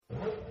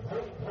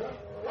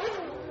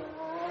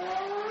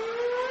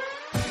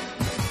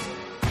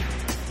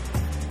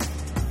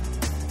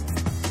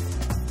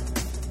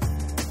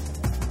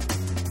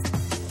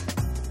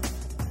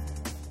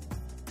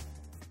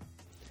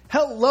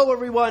Hello,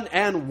 everyone,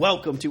 and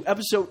welcome to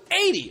episode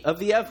 80 of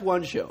the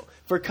F1 Show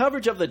for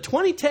coverage of the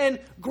 2010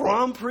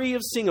 Grand Prix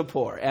of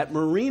Singapore at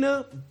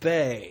Marina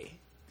Bay.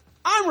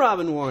 I'm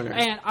Robin Warner.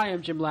 And I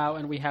am Jim Lau,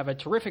 and we have a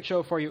terrific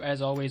show for you,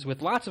 as always,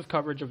 with lots of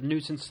coverage of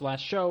news since the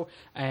last show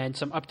and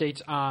some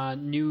updates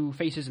on new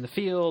faces in the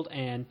field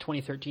and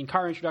 2013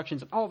 car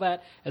introductions and all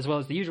that, as well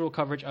as the usual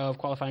coverage of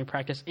qualifying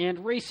practice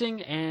and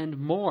racing and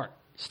more.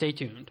 Stay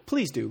tuned.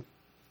 Please do.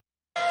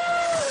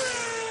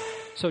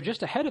 So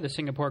just ahead of the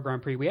Singapore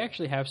Grand Prix, we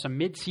actually have some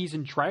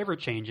mid-season driver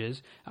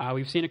changes.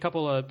 We've seen a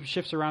couple of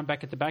shifts around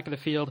back at the back of the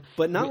field.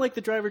 But not like the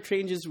driver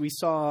changes we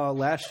saw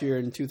last year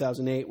in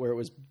 2008, where it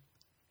was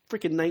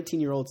freaking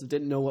 19-year-olds that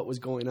didn't know what was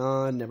going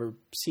on, never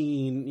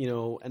seen,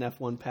 an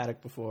F1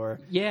 paddock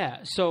before. Yeah,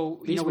 so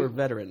these were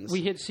veterans.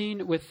 We had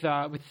seen with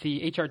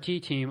the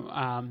HRT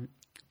team.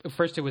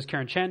 First, it was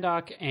Karen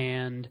Chandok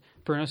and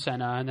Bruno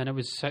Senna, and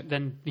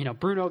then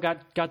Bruno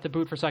got the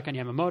boot for Saka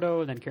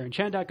Yamamoto, and then Karen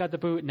Chandok got the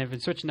boot, and they've been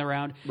switching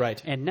around.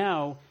 Right. And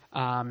now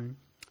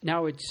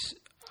it's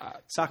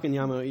Saka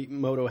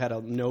Yamamoto had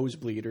a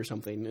nosebleed or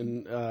something,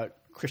 and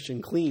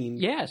Christian Clean.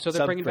 Yeah, so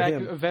they're bringing back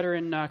a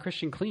veteran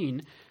Christian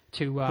Clean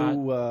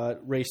who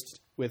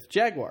raced with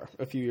Jaguar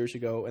a few years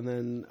ago, and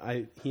then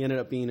he ended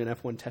up being an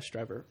F1 test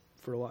driver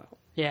for a while.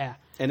 Yeah.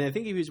 And I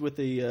think he was with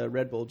the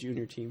Red Bull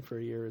Junior team for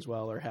a year as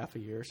well, or half a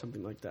year, or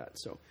something like that.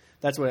 So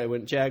that's what I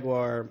went,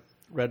 Jaguar,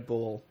 Red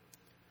Bull,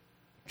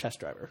 test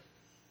driver.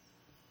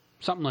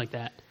 Something like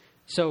that.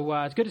 So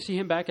it's good to see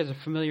him back as a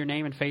familiar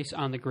name and face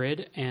on the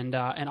grid. And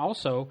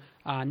also,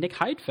 Nick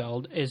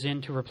Heidfeld is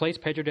in to replace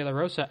Pedro de la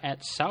Rosa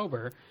at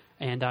Sauber.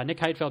 And Nick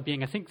Heidfeld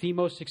being, I think, the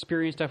most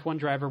experienced F1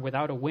 driver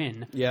without a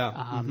win.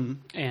 Yeah.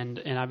 And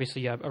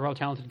obviously a real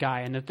talented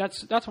guy. And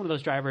that's one of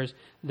those drivers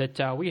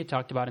that we had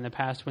talked about in the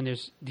past when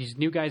there's these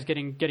new guys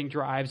getting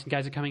drives and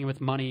guys are coming in with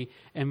money.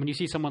 And when you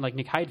see someone like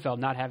Nick Heidfeld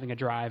not having a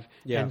drive,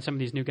 and some of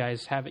these new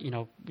guys have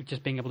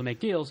just being able to make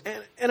deals.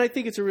 And I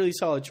think it's a really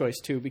solid choice,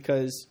 too,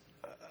 because,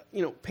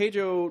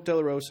 Pedro de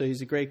la Rosa,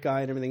 he's a great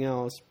guy and everything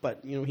else, but,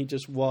 he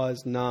just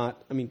was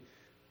not,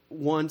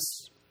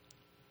 once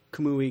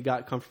Kamui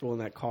got comfortable in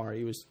that car,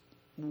 he was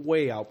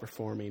way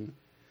outperforming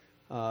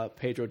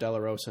Pedro de la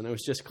Rosa, and it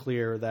was just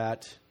clear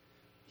that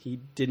he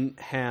didn't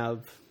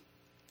have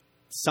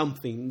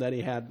something that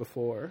he had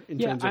before in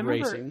terms of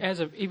racing.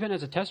 Even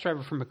as a test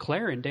driver for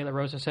McLaren, De La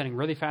Rosa setting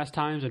really fast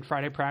times in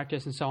Friday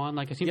practice and so on.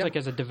 Like it seems like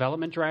as a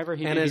development driver,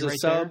 he may be right there. And as a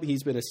sub,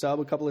 he's been a sub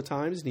a couple of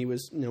times, and he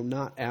was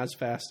not as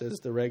fast as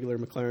the regular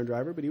McLaren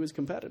driver, but he was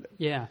competitive.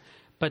 Yeah.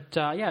 But,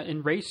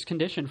 in race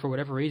condition, for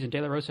whatever reason,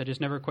 De La Rosa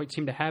just never quite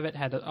seemed to have it,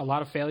 had a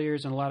lot of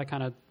failures and a lot of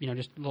kind of,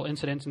 just little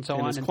incidents and so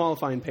on. And his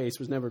qualifying pace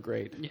was never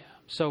great. Yeah.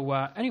 So,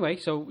 anyway,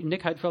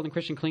 Nick Heidfeld and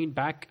Christian Clean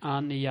back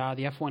on the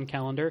F1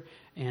 calendar.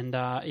 And,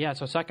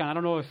 so Sakan, I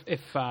don't know if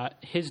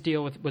his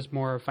deal was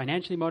more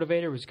financially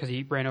motivated, or was because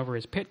he ran over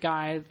his pit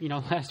guy,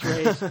 last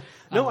race.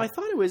 No, I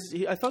thought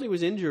he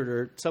was injured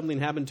or something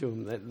happened to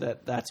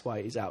him that's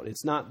why he's out.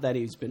 It's not that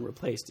he's been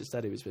replaced, it's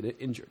that he's been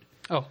injured.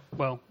 Oh,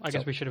 well, I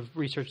guess we should have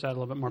researched that a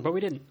little bit more, but we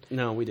didn't.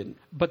 No, we didn't.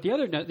 But the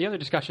other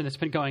discussion that's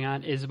been going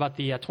on is about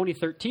the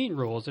 2013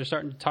 rules. They're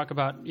starting to talk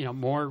about,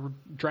 more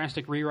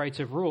drastic rewrites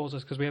of rules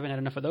just because we haven't had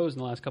enough of those in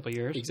the last couple of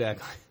years.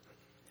 Exactly.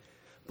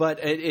 But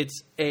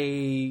it's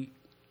a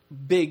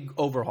big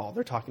overhaul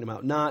they're talking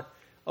about. Not,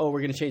 we're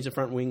going to change the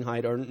front wing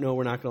height, or no,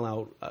 we're not going to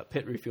allow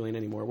pit refueling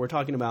anymore. We're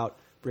talking about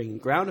bringing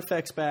ground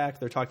effects back.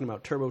 They're talking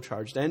about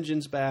turbocharged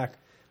engines back.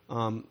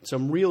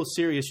 Some real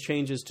serious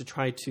changes to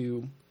try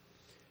to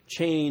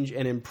change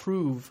and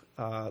improve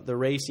the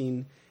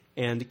racing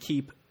and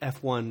keep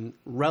F1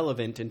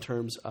 relevant in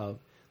terms of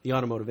the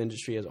automotive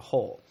industry as a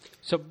whole.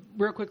 So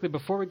real quickly,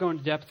 before we go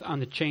into depth on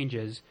the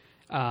changes,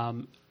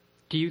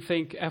 do you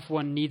think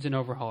F1 needs an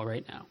overhaul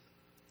right now?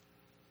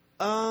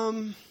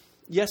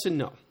 Yes and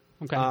no.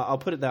 Okay. I'll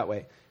put it that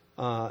way.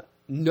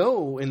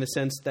 No, in the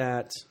sense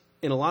that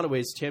in a lot of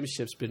ways, the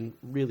championship's been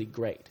really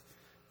great.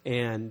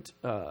 And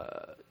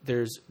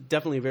there's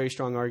definitely a very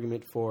strong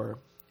argument for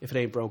if it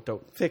ain't broke,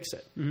 don't fix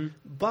it. Mm-hmm.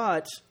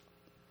 But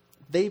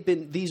they've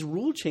been these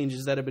rule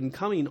changes that have been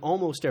coming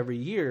almost every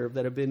year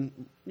that have been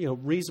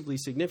reasonably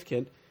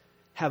significant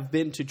have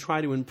been to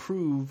try to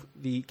improve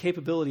the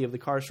capability of the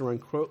cars to run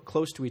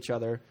close to each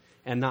other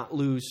and not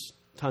lose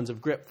tons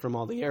of grip from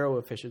all the aero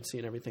efficiency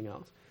and everything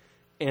else.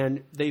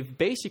 And they've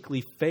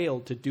basically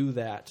failed to do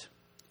that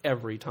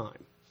every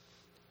time.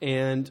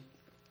 And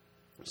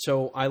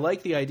so I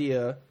like the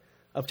idea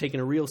of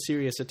taking a real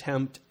serious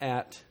attempt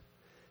at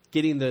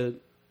getting the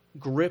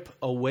grip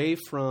away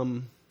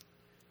from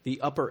the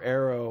upper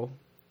aero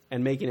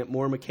and making it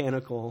more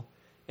mechanical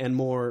and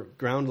more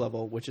ground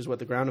level, which is what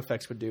the ground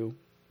effects would do,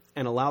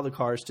 and allow the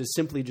cars to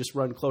simply just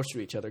run closer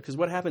to each other. Because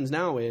what happens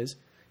now is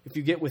if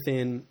you get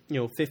within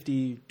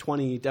 50,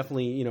 20,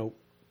 definitely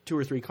 2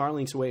 or 3 car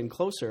lengths away and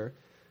closer,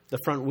 the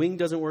front wing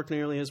doesn't work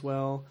nearly as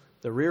well.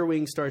 The rear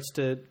wing starts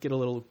to get a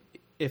little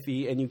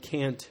iffy, and you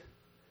can't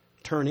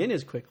turn in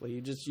as quickly.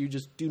 You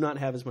just do not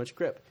have as much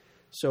grip.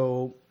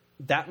 So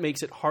that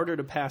makes it harder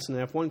to pass in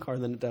an F1 car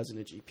than it does in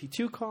a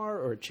GP2 car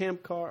or a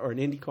Champ car or an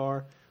Indy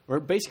car or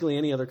basically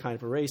any other kind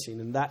of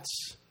racing. And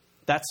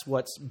that's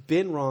what's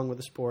been wrong with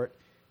the sport,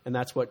 and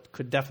that's what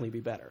could definitely be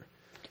better.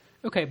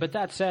 Okay, but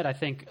that said, I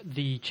think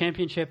the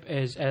championship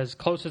is as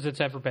close as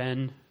it's ever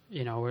been,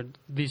 or at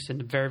least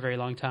in a very, very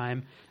long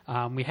time.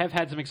 We have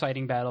had some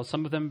exciting battles.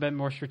 Some of them have been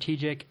more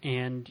strategic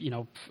and,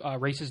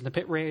 races in the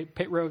pit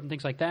road and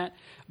things like that.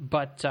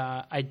 But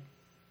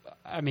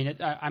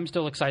I'm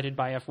still excited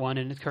by F1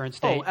 in its current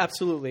state. Oh,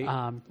 absolutely.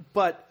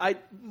 But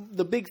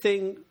the big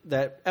thing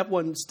that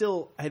F1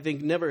 still, I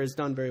think, never has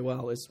done very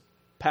well is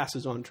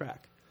passes on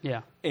track.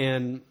 Yeah.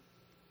 And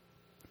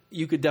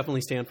you could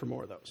definitely stand for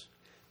more of those.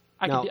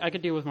 I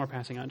could deal with more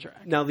passing on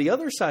track. Now, the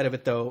other side of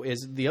it, though,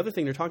 is the other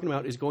thing they're talking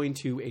about is going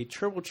to a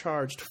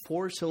turbocharged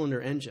 4-cylinder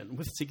engine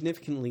with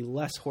significantly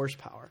less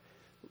horsepower.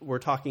 We're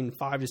talking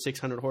 500 to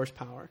 600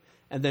 horsepower.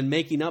 And then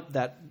making up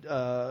that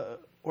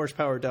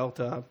horsepower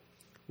delta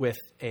with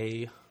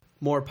a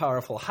more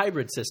powerful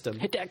hybrid system.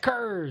 Hit that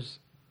KERS!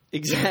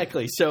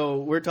 Exactly. So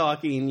we're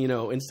talking,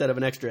 instead of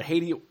an extra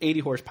 80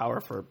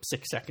 horsepower for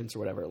 6 seconds or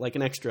whatever, like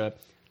an extra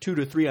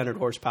 200 to 300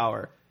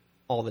 horsepower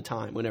all the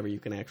time whenever you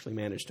can actually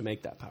manage to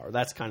make that power.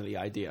 That's kind of the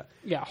idea.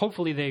 Yeah,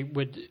 hopefully they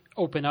would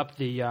open up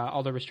the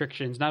all the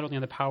restrictions, not only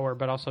on the power,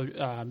 but also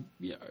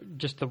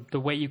just the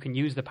way you can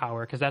use the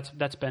power, because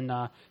that's been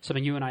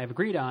something you and I have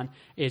agreed on,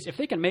 is if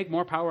they can make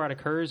more power out of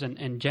KERS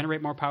and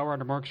generate more power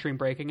under more extreme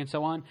braking and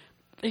so on,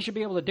 they should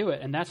be able to do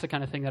it. And that's the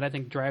kind of thing that I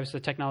think drives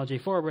the technology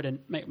forward and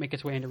make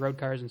its way into road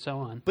cars and so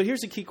on. But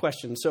here's a key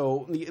question.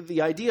 So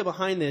the idea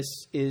behind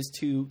this is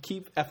to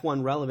keep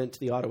F1 relevant to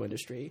the auto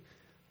industry.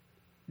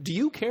 Do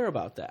you care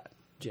about that,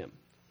 Jim?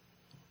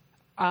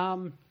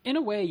 In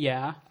a way,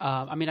 yeah.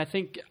 I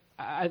think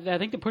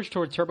the push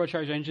towards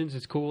turbocharged engines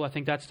is cool. I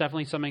think that's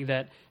definitely something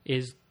that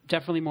is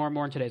definitely more and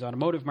more in today's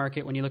automotive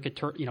market. When you look at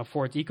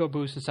Ford's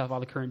EcoBoost and stuff, all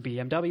the current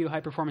BMW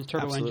high performance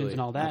turbo engines and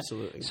all that.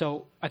 Absolutely.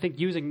 So I think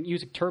using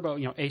turbo,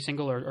 a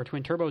single or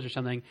twin turbos or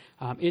something,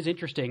 is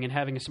interesting, and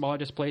having a smaller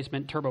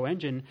displacement turbo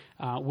engine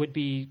would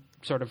be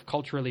sort of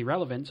culturally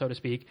relevant, so to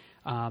speak.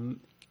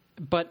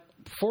 But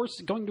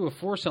going to a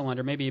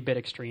 4-cylinder may be a bit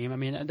extreme. I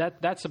mean,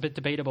 that's a bit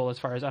debatable as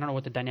far as I don't know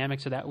what the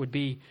dynamics of that would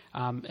be.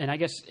 And I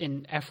guess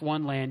in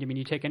F1 land,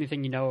 you take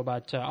anything you know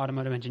about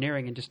automotive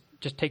engineering and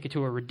just take it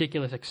to a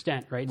ridiculous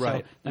extent, right?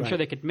 Right. So I'm sure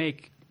they could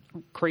make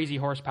crazy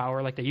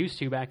horsepower like they used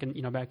to back in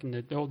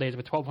the old days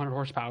with 1,200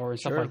 horsepower and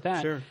stuff like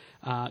that. Sure.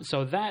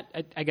 So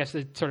that, I guess,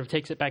 it sort of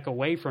takes it back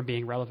away from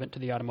being relevant to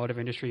the automotive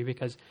industry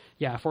because,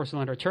 a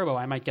 4-cylinder turbo,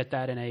 I might get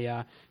that in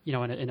a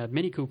in a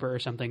Mini Cooper or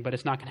something, but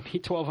it's not going to be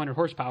 1,200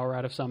 horsepower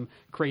out of some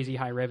crazy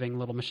high revving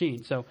little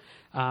machine. So,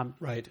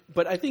 right.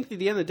 But I think at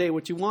the end of the day,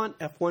 what you want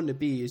F1 to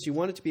be is you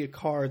want it to be a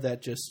car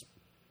that just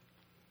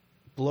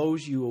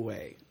blows you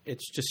away.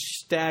 It's just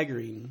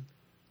staggering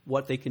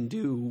what they can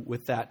do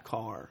with that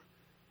car,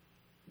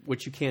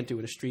 which you can't do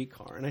in a street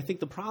car. And I think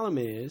the problem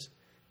is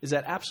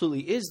that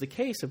absolutely is the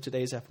case of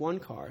today's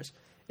F1 cars.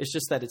 It's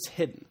just that it's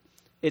hidden.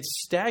 It's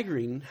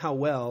staggering how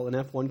well an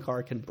F1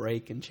 car can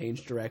brake and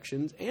change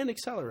directions and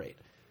accelerate.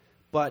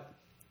 But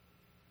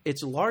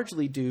it's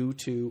largely due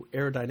to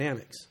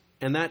aerodynamics.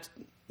 And that's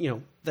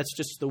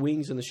just the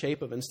wings and the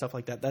shape of it and stuff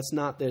like that. That's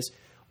not this,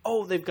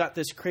 they've got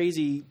this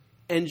crazy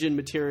engine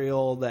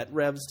material that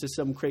revs to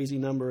some crazy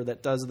number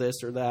that does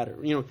this or that.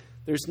 Or,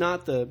 there's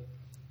not the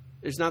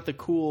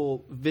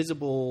cool,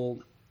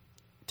 visible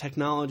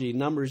technology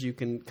numbers you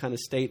can kind of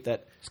state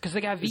that. It's because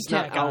they got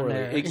VTEC on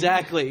there.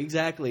 Exactly.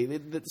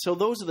 So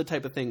those are the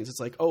type of things. It's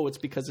like, it's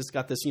because it's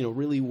got this,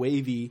 really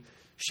wavy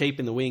shape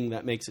in the wing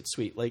that makes it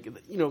sweet. Like,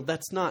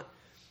 that's not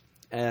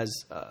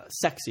as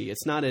sexy.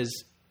 It's not as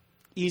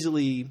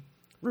easily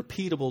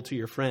repeatable to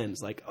your friends.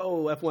 Like,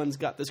 F1's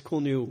got this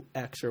cool new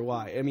X or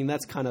Y. I mean,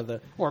 that's kind of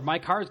the... Or my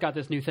car's got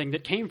this new thing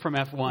that came from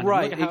F1.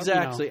 Right,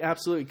 exactly,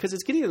 absolutely. Because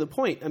it's getting to the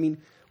point. I mean,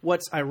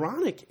 what's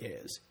ironic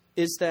is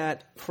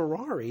that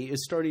Ferrari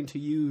is starting to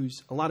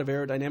use a lot of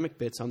aerodynamic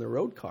bits on their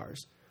road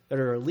cars that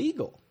are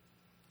illegal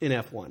in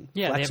F1.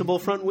 Yeah, flexible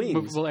front wings.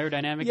 Movable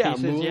aerodynamic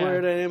pieces. Movable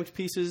aerodynamic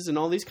pieces and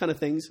all these kind of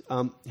things.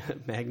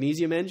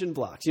 Magnesium engine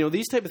blocks.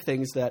 These type of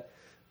things that...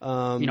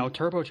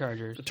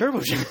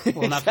 turbochargers.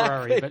 Well, not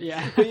Ferrari, but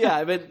yeah.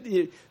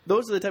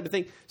 Those are the type of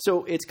thing.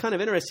 So it's kind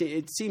of interesting.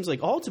 It seems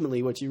like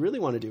ultimately what you really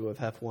want to do with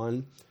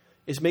F1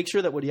 is make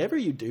sure that whatever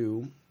you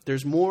do,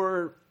 there's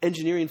more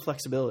engineering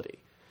flexibility.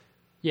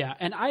 Yeah,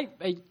 and I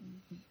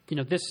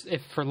this,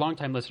 if for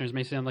long-time listeners,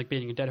 may sound like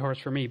beating a dead horse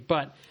for me,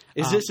 but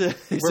is this a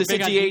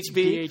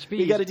DHB?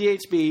 We got a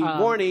DHB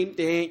warning.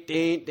 Ding,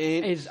 ding,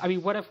 ding.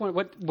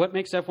 What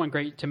makes F1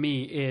 great to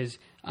me is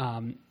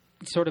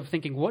sort of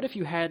thinking, what if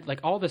you had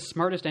like all the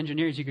smartest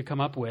engineers you could come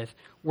up with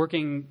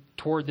working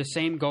toward the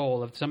same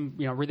goal of some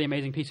really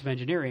amazing piece of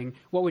engineering?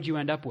 What would you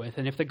end up with?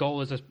 And if the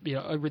goal is a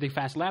really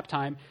fast lap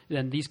time,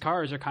 then these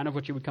cars are kind of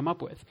what you would come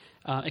up with,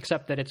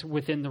 except that it's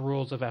within the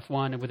rules of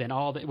F1 and within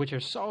all which are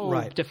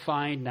so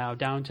defined now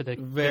down to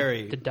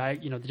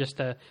just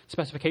the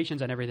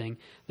specifications and everything.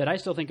 That I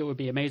still think it would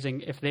be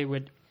amazing if they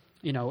would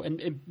and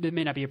it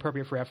may not be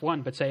appropriate for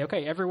F1, but say,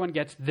 okay, everyone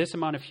gets this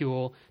amount of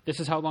fuel. This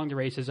is how long the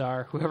races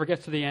are. Whoever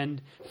gets to the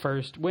end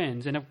first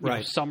wins. And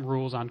some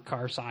rules on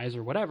car size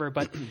or whatever,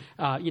 but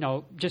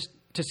just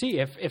to see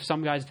if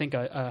some guys think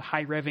a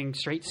high revving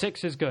straight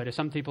six is good, if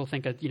some people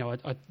think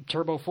a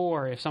turbo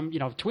 4, if some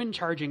twin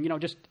charging,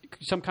 just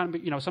some kind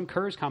of some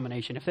KERS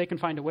combination. If they can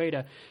find a way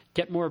to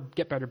get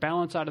better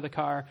balance out of the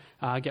car,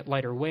 get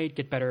lighter weight,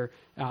 get better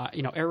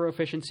aero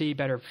efficiency,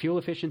 better fuel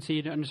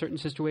efficiency under certain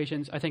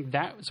situations, I think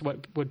that's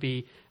what would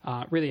be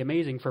really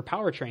amazing for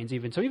powertrains.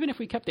 Even if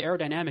we kept the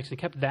aerodynamics and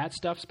kept that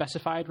stuff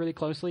specified really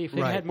closely, if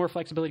they had more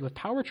flexibility with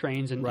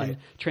powertrains and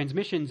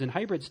transmissions and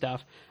hybrid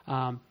stuff.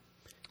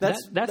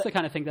 That's the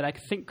kind of thing that I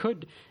think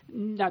could,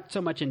 not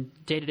so much in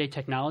day-to-day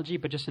technology,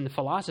 but just in the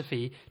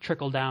philosophy,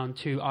 trickle down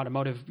to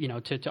automotive,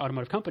 to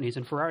automotive companies.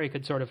 And Ferrari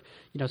could sort of,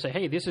 say,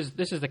 hey, this is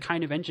the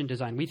kind of engine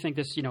design. We think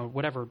this,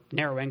 whatever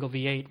narrow angle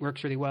V8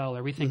 works really well,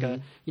 or we think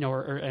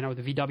or I know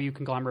the VW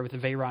conglomerate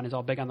with the Veyron is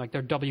all big on like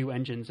their W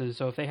engines. And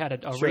so if they had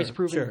a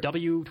race-proven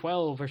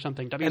W12 or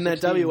something, W16. And that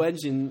W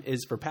engine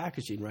is for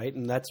packaging, right?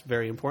 And that's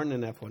very important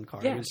in an F1 car.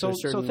 Yeah, so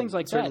things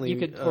like that you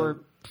could, or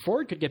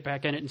Ford could get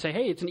back in it and say,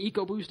 hey, it's an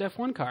EcoBoost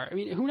F1 car. I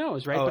mean, who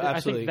knows, right? But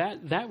absolutely. I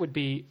think that would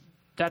be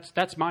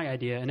that's my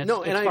idea, and it's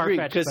I agree,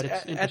 far-fetched, but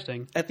it's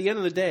interesting. At the end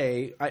of the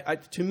day,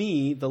 to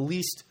me, the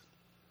least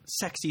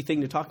sexy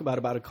thing to talk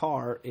about a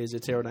car is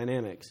its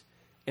aerodynamics,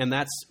 and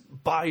that's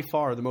by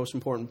far the most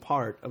important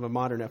part of a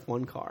modern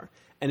F1 car.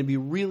 And it'd be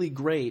really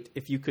great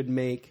if you could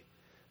make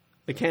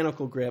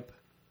mechanical grip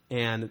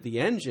and the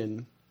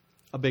engine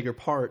a bigger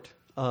part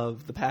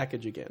of the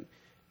package again.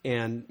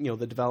 And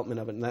the development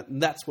of it,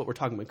 and that's what we're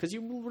talking about, because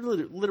you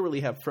literally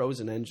have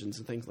frozen engines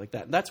and things like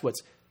that. That's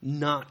what's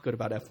not good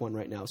about F1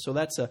 right now. So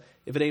that's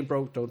if it ain't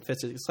broke, don't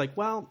fix it. It's like,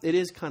 well, it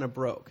is kind of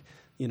broke,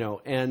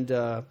 and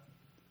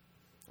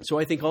so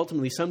I think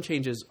ultimately some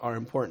changes are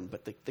important.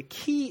 But the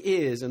key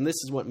is, and this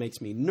is what makes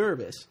me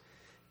nervous,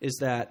 is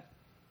that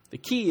the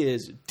key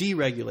is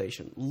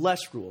deregulation,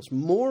 less rules,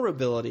 more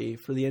ability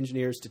for the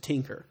engineers to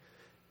tinker,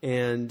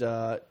 and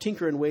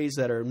tinker in ways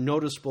that are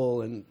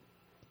noticeable and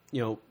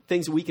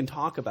things that we can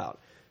talk about.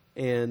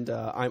 And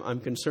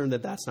I'm concerned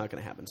that that's not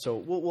going to happen. So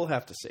we'll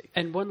have to see.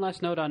 And one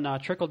last note on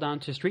trickle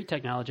down to street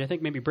technology. I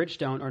think maybe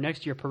Bridgestone or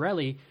next year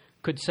Pirelli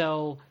could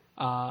sell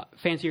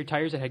fancier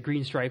tires that had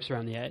green stripes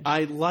around the edge.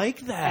 I like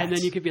that. And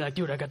then you could be like,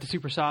 dude, I got the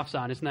super softs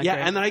on. Isn't that great?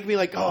 And then I could be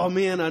like, oh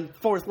man, on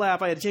fourth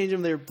lap I had to change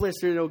them. They're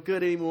blistered, no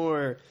good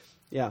anymore.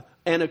 Yeah.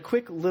 And a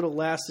quick little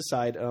last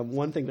aside,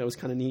 one thing that was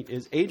kind of neat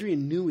is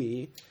Adrian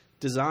Newey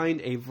designed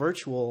a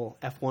virtual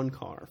F1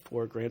 car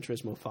for Gran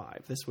Turismo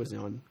 5. This was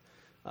on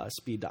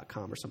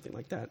speed.com or something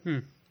like that.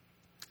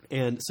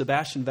 And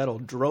Sebastian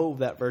Vettel drove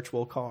that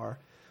virtual car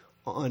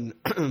on,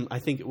 I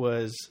think it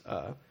was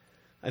the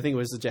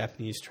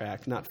Japanese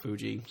track, not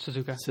Fuji.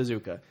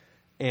 Suzuka.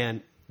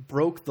 And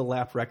broke the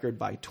lap record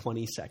by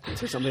 20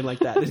 seconds or something like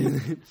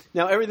that.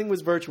 Now, everything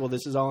was virtual.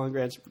 This is all on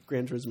Gran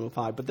Turismo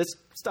 5. But this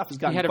stuff has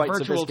gotten quite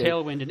sophisticated. He had a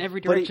virtual tailwind in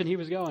every direction he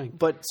was going.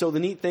 But so the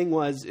neat thing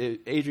was,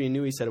 Adrian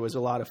Newey said it was a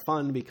lot of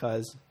fun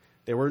because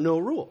there were no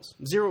rules.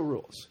 0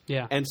 rules.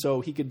 Yeah. And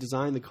so he could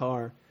design the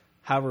car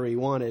however he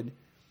wanted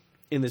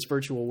in this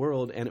virtual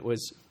world, and it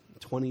was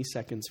 20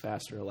 seconds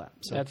faster a lap.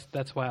 So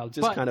that's wild.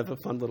 Just kind of a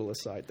fun little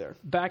aside there.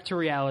 Back to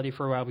reality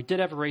for a while. We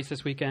did have a race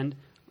this weekend.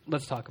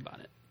 Let's talk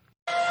about it.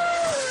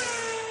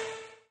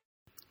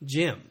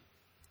 Jim,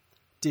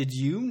 did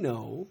you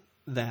know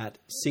that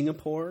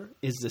Singapore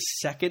is the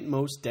second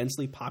most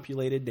densely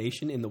populated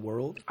nation in the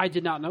world? I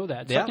did not know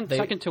that.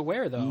 Second to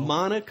where, though?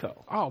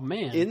 Monaco. Oh,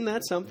 man. Isn't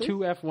that something? 2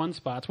 F1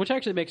 spots, which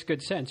actually makes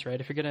good sense, right?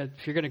 If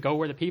you're gonna go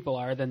where the people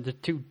are, then the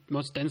 2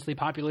 most densely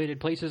populated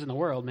places in the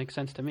world makes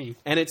sense to me.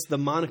 And it's the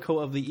Monaco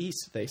of the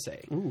East, they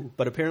say. Ooh.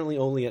 But apparently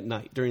only at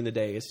night. During the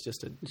day, it's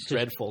just a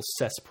dreadful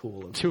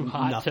cesspool of too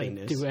hot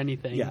nothingness. To do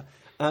anything. Yeah.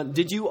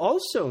 Did you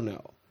also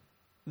know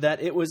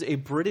that it was a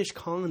British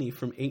colony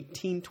from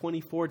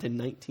 1824 to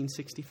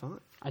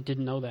 1965? I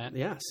didn't know that.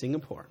 Yeah,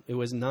 Singapore. It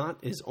was not.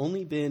 It's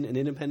only been an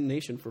independent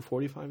nation for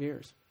 45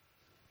 years.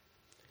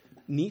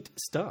 Neat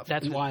stuff.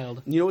 That's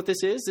wild. You know what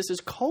this is? This is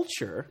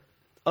culture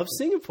of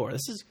Singapore.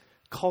 This is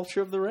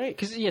culture of the race.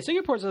 Because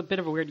Singapore's a bit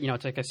of a weird.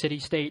 It's like a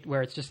city-state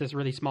where it's just this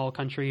really small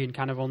country and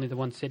kind of only the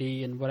one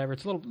city and whatever.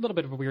 It's a little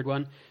bit of a weird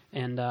one.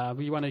 And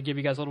we want to give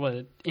you guys a little bit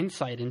of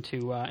insight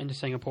into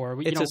Singapore.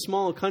 It's a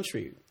small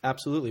country,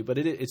 absolutely, but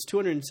it's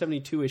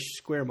 272-ish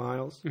square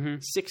miles,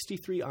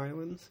 63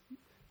 islands.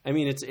 I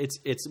mean,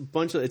 it's a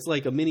bunch of. It's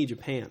like a mini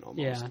Japan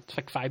almost. Yeah, it's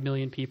like 5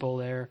 million people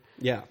there.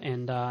 Yeah,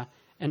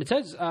 and it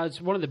says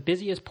it's one of the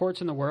busiest ports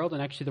in the world,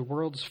 and actually the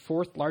world's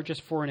 4th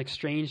largest foreign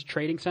exchange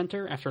trading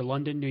center after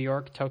London, New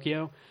York,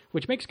 Tokyo,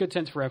 which makes good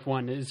sense for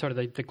F1. It's sort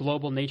of the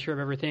global nature of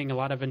everything. A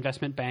lot of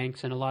investment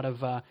banks and a lot of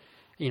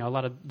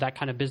that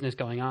kind of business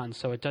going on.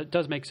 So it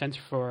does make sense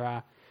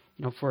for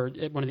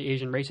one of the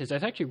Asian races.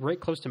 It's actually right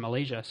close to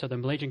Malaysia, so the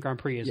Malaysian Grand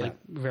Prix is like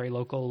very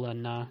local,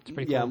 and it's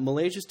pretty cool. Yeah,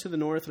 Malaysia's to the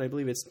north, and I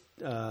believe it's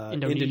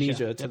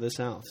Indonesia to the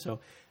south. So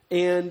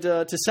And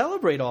to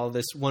celebrate all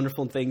this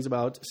wonderful things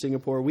about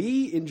Singapore,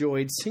 we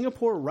enjoyed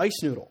Singapore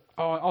rice noodle.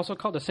 Also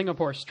called the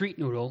Singapore street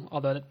noodle,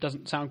 although that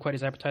doesn't sound quite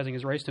as appetizing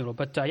as rice noodle.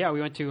 But we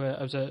went to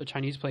a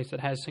Chinese place that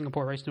has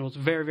Singapore rice noodles.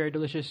 Very, very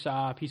delicious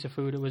piece of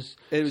food. It was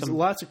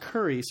lots of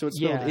curry, so it's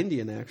spelled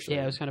Indian, actually.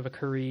 Yeah, it was kind of a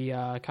curry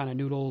kind of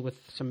noodle with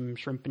some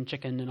shrimp and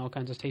chicken and all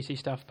kinds of tasty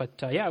stuff.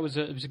 But it was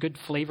a good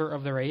flavor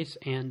of the rice,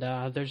 and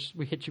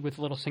we hit you with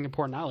a little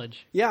Singapore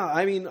knowledge. Yeah,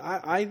 I mean,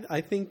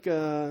 I think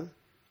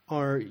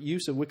our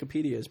use of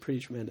Wikipedia is pretty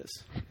tremendous.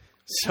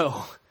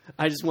 So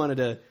I just wanted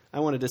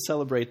to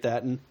celebrate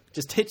that and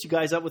just hit you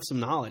guys up with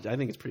some knowledge. I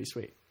think it's pretty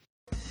sweet.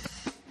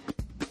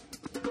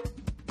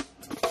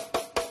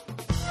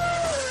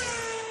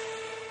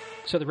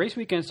 So the race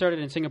weekend started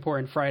in Singapore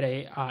on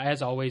Friday,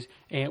 as always,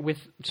 and with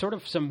sort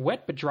of some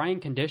wet but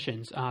drying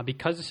conditions.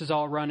 Because this is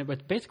all run,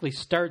 it basically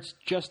starts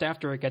just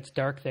after it gets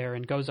dark there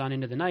and goes on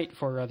into the night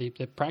for the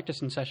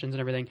practice and sessions and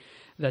everything.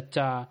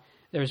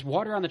 There's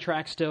water on the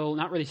track still,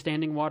 not really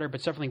standing water, but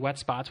definitely wet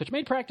spots, which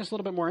made practice a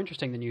little bit more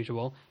interesting than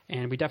usual.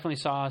 And we definitely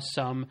saw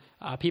some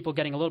people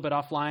getting a little bit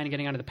offline and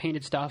getting onto the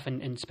painted stuff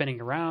and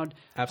spinning around.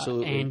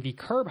 Absolutely. And the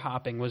curb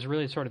hopping was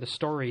really sort of the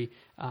story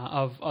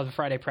of the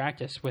Friday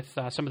practice with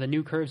some of the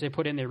new curves they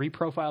put in. They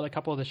reprofiled a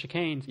couple of the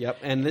chicanes. Yep,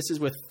 and this is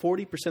with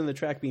 40% of the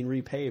track being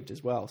repaved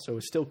as well, so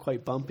it's still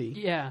quite bumpy.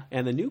 Yeah.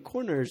 And the new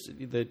corners,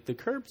 the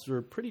curbs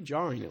were pretty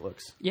jarring, it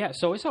looks. Yeah,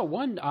 so I saw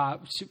one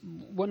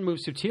move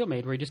Sutil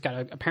made where he just got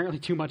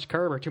apparently too much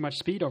curb or too much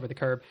speed over the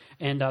curb,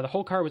 and the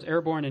whole car was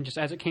airborne, and just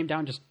as it came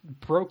down, just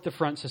broke the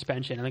front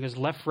suspension. I think his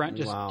left front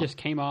just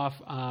came off,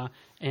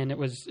 and it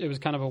was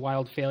kind of a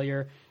wild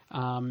failure.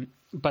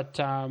 But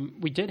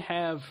we did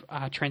have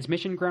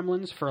transmission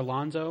gremlins for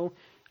Alonso,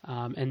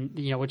 and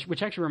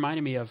which actually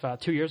reminded me of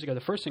 2 years ago,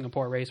 the first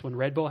Singapore race, when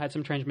Red Bull had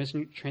some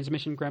transmission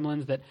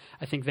gremlins that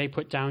I think they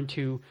put down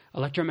to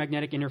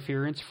electromagnetic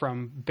interference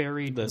from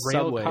buried rail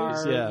subways,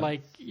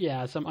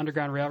 car, some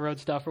underground railroad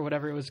stuff or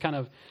whatever. It was kind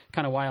of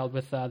wild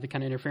with the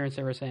kind of interference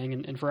they were saying,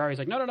 and Ferrari's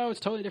like, no, it's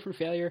totally different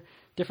failure,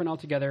 different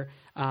altogether.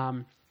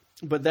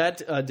 But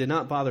that did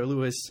not bother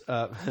Lewis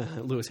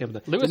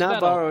Hamilton. Did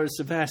not bother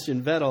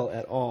Sebastian Vettel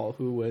at all,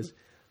 who was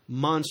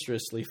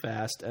monstrously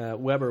fast.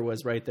 Weber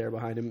was right there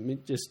behind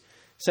him, just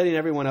setting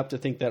everyone up to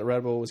think that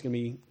Red Bull was going to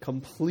be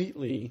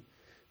completely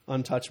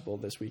untouchable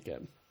this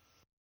weekend.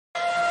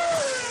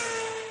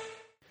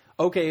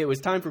 Okay, it was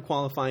time for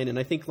qualifying, and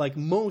I think like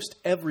most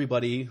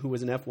everybody who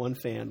was an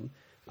F1 fan,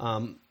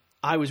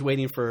 I was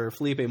waiting for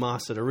Felipe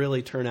Massa to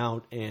really turn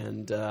out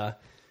and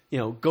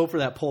go for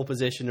that pole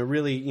position to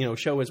really,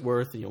 show his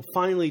worth,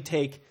 finally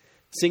take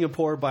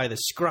Singapore by the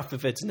scruff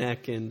of its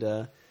neck and,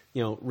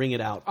 ring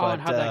it out.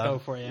 And how'd that go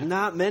for you?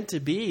 Not meant to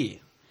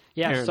be.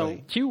 Yeah,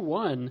 apparently. So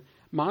Q1,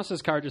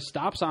 Massa's car just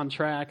stops on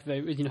track.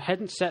 They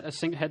hadn't set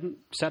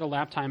a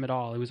lap time at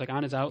all. It was like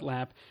on his out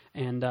lap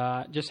and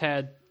just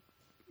had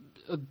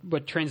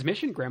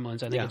transmission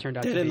gremlins, I think it turned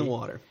out to be. Dead in the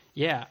water.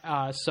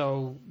 Yeah,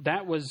 so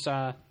that was...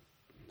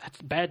 that's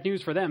bad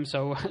news for them.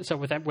 So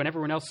with that, when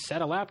everyone else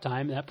set a lap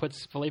time, that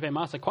puts Felipe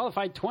Massa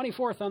qualified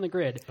 24th on the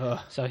grid.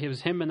 So it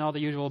was him and all the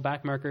usual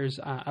back markers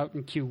out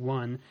in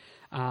Q1.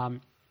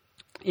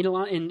 In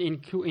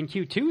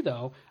Q2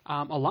 though,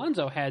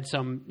 Alonso had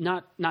some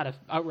not an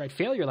outright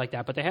failure like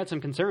that, but they had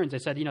some concerns. They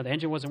said the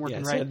engine wasn't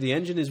working right. The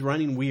engine is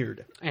running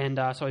weird, and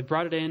so he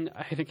brought it in.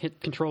 I think hit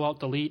Control Alt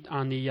Delete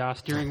on the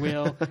steering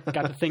wheel,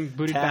 got the thing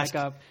booted back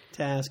up.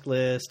 Task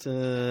list.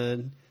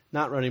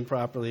 Not running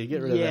properly.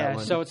 Get rid of that one.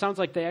 Yeah, so it sounds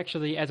like they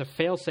actually, as a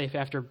fail-safe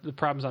after the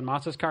problems on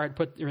Massa's car, had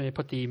put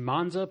the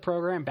Monza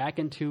program back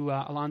into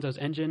Alonso's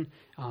engine,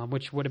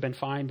 which would have been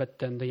fine, but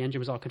then the engine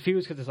was all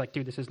confused because it's like,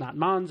 dude, this is not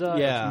Monza.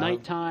 Yeah. It's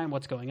nighttime.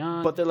 What's going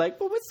on? But they're like,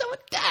 well, what's so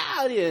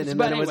Italian? And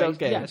then it was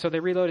okay. Yeah, so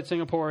they reloaded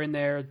Singapore in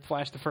there,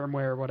 flashed the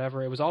firmware or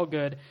whatever. It was all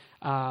good.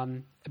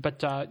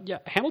 But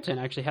Hamilton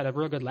actually had a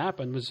real good lap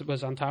and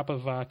was on top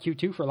of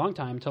Q2 for a long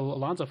time until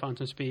Alonso found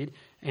some speed,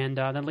 and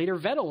then later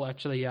Vettel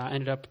actually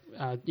ended up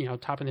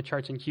topping the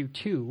charts in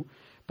Q2.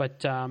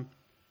 But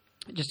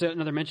just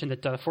another mention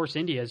that Force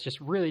Indias just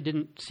really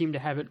didn't seem to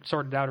have it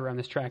sorted out around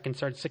this track and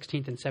started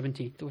 16th and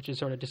 17th, which is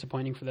sort of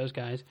disappointing for those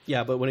guys.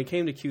 Yeah, but when it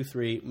came to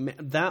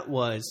Q3, that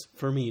was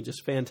for me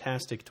just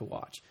fantastic to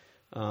watch.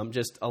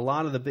 Just a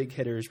lot of the big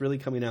hitters really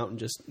coming out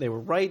and they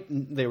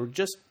were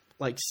just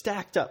like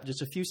stacked up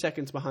just a few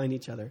seconds behind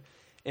each other,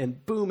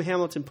 and boom,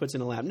 Hamilton puts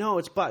in a lap. No,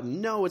 it's Button.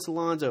 No, it's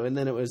Alonso. And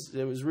then it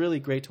was really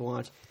great to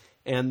watch.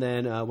 And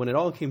then when it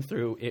all came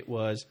through, it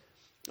was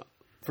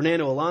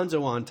Fernando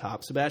Alonso on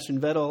top, Sebastian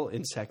Vettel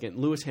in second,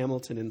 Lewis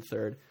Hamilton in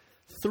third.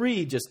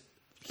 3 just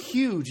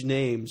huge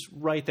names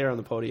right there on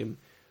the podium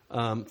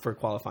for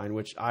qualifying,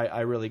 which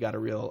I really got a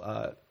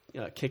real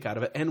kick out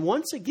of it. And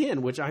once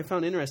again, which I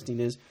found interesting,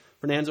 is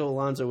Fernando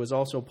Alonso was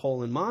also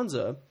pole in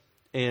Monza,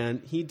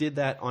 and he did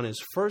that on his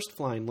first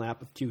flying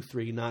lap of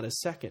Q3, not his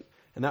second.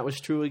 And that was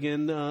true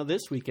again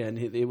this weekend.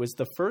 It was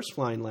the first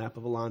flying lap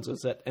of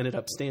Alonso's that ended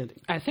up standing.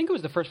 I think it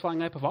was the first flying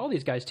lap of all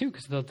these guys, too,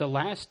 because the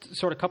last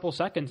sort of couple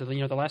seconds,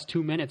 the last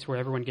 2 minutes where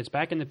everyone gets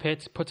back in the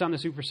pits, puts on the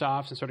super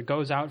softs, and sort of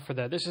goes out for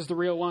this is the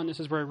real one,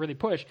 this is where I really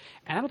push.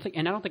 And I don't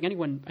think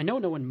anyone, I know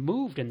no one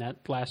moved in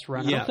that last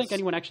run. Yes. I don't think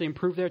anyone actually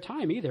improved their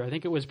time either. I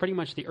think it was pretty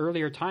much the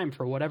earlier time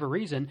for whatever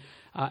reason.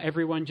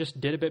 Everyone just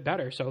did a bit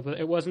better. So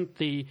it wasn't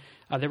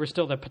there was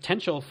still the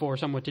potential for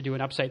someone to do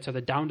an upset, so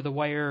the down to the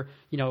wire,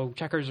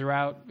 checkers are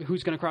out,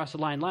 who's going to cross the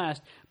line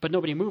last, but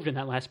nobody moved in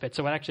that last bit.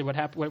 So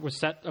what was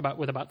set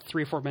with about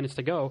 3 or 4 minutes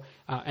to go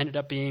ended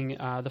up being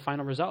the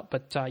final result.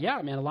 But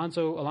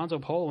Alonso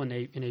pole in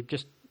a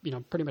just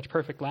pretty much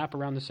perfect lap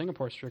around the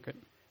Singapore circuit.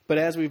 But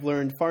as we've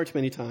learned far too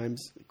many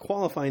times,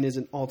 qualifying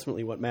isn't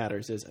ultimately what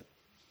matters, is it?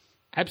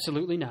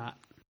 Absolutely not.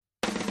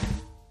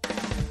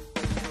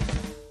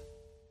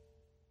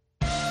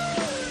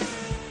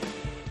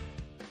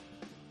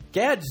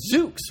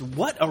 Gadzooks,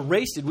 what a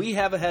race did we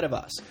have ahead of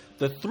us.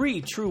 The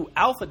 3 true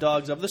alpha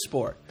dogs of the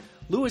sport.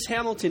 Lewis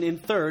Hamilton in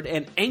third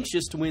and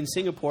anxious to win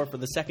Singapore for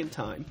the second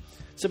time.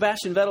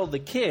 Sebastian Vettel, the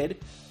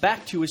kid,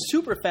 back to his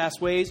super fast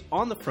ways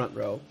on the front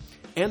row.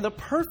 And the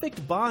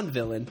perfect Bond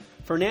villain,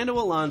 Fernando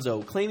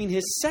Alonso, claiming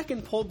his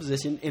second pole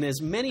position in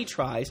as many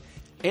tries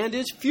and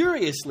is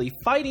furiously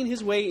fighting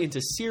his way into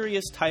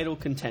serious title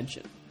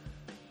contention.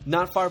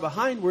 Not far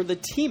behind were the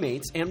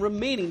teammates and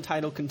remaining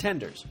title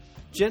contenders.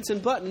 Jenson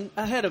Button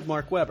ahead of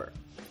Mark Webber.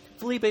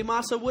 Felipe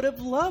Massa would have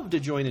loved to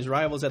join his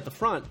rivals at the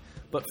front,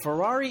 but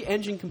Ferrari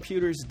engine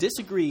computers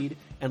disagreed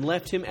and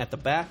left him at the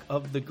back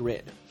of the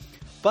grid.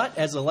 But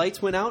as the lights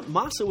went out,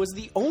 Massa was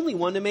the only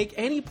one to make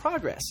any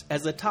progress,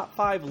 as the top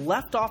 5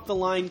 left off the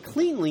line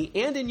cleanly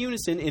and in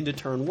unison into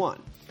turn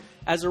 1.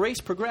 As the race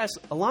progressed,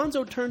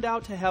 Alonso turned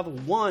out to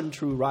have one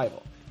true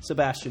rival,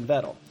 Sebastian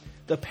Vettel.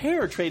 The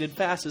pair traded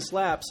fastest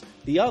laps,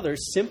 the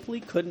others simply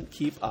couldn't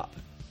keep up.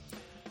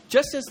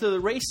 Just as the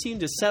race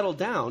seemed to settle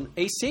down,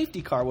 a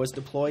safety car was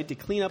deployed to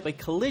clean up a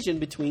collision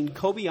between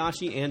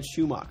Kobayashi and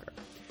Schumacher.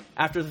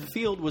 After the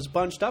field was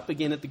bunched up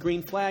again at the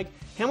green flag,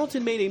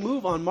 Hamilton made a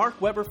move on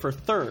Mark Webber for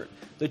third.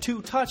 The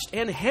two touched,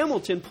 and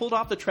Hamilton pulled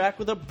off the track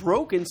with a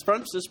broken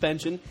front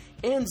suspension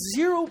and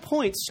 0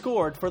 points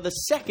scored for the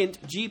second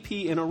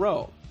GP in a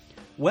row.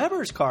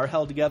 Webber's car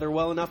held together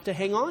well enough to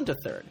hang on to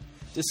third,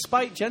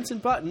 despite Jenson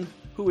Button,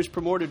 who was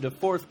promoted to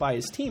fourth by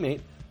his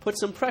teammate, put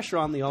some pressure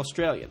on the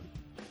Australian.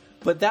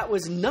 But that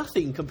was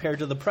nothing compared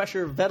to the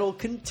pressure Vettel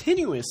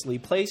continuously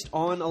placed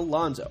on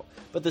Alonso.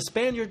 But the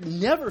Spaniard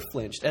never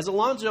flinched as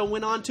Alonso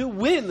went on to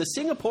win the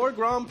Singapore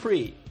Grand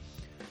Prix.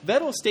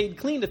 Vettel stayed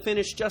clean to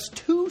finish just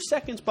 2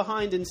 seconds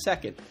behind in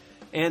second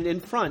and in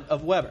front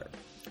of Webber.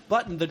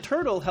 Button, the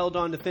Turtle, held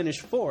on to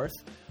finish fourth,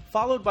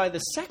 followed by the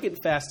second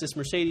fastest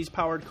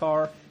Mercedes-powered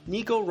car,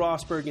 Nico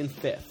Rosberg, in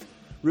fifth.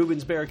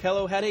 Rubens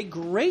Barrichello had a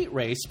great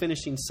race,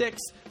 finishing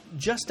sixth,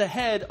 just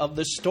ahead of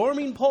the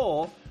storming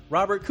pole,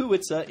 Robert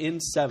Kubica, in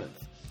 7th.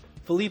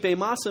 Felipe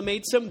Massa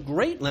made some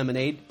great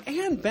lemonade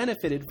and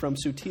benefited from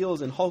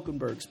Sutil's and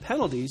Hulkenberg's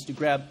penalties to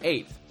grab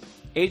 8th.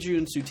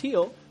 Adrian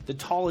Sutil, the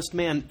tallest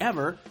man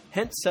ever,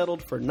 hence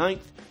settled for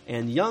 9th,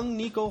 and young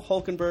Nico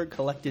Hulkenberg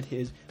collected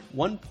his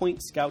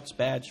 1-point Scouts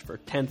badge for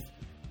 10th.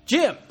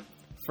 Jim,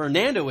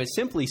 Fernando is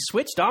simply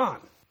switched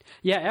on.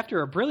 Yeah,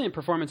 after a brilliant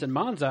performance in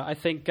Monza, I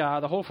think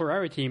the whole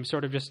Ferrari team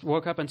sort of just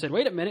woke up and said,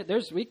 wait a minute,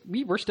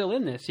 we're still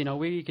in this.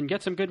 We can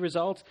get some good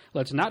results.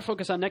 Let's not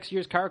focus on next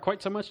year's car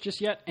quite so much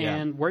just yet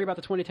and worry about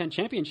the 2010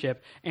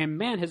 championship. And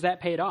man, has that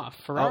paid off.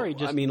 Ferrari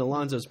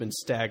Alonso's been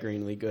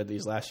staggeringly good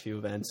these last few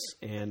events,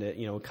 and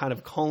it, kind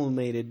of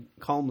culminated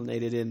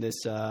in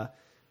this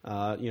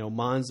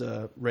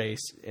Monza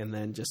race, and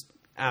then just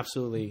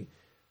absolutely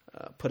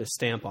put a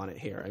stamp on it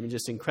here.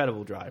 Just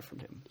incredible drive from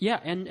him. Yeah,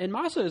 and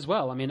Massa as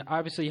well.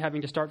 Obviously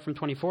having to start from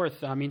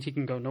 24th means he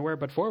can go nowhere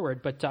but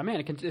forward. But,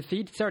 if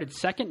he started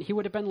second, he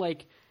would have been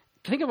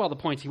think of all the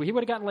points. He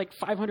would have gotten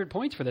 500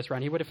 points for this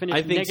run. He would have finished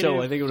I think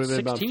so. I think it would have been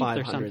about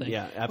 500 or something.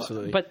 Yeah,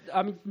 absolutely. But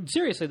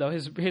seriously, though,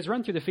 his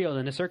run through the field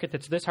in a circuit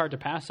that's this hard to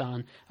pass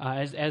on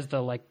as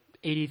the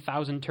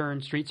 80,000 turn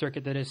street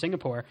circuit that is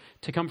Singapore,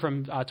 to come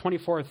from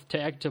 24th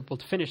to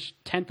finish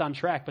 10th on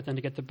track, but then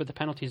to get the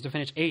penalties to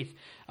finish 8th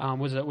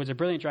was a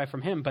brilliant drive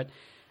from him. But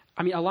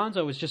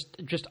Alonso was just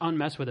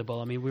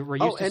unmesswithable. We were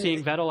used to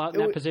seeing Vettel out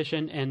in that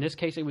position, and in this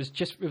case it was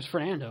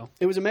Fernando.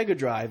 It was a mega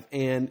drive,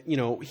 and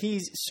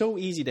he's so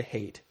easy to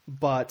hate,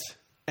 but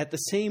at the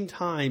same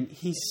time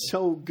he's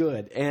so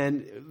good.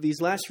 And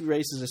these last few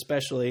races,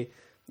 especially,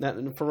 that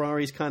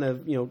Ferrari's kind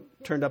of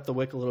turned up the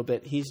wick a little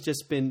bit. He's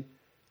just been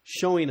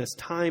showing us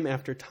time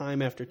after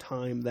time after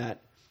time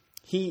that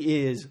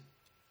he is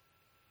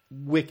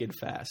wicked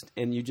fast,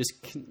 and you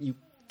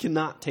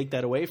cannot take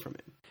that away from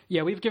him.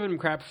 Yeah, we've given him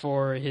crap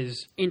for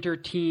his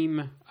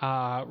inter-team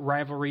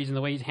rivalries and the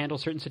way he's handled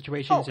certain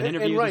situations and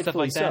interviews and stuff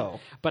like that. So.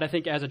 But I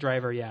think as a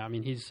driver, yeah, I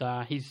mean,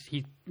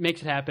 he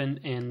makes it happen,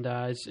 and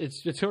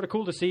it's sort of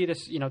cool to see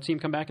this team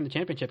come back in the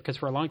championship, because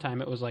for a long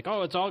time it was like,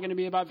 oh, it's all going to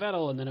be about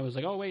Vettel, and then it was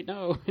like, oh wait,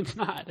 no, it's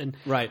not. And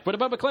what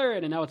about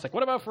McLaren? And now it's like,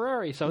 what about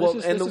Ferrari? So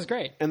this is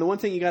great. And the one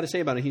thing you got to say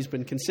about it, he's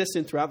been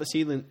consistent throughout the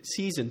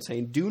season,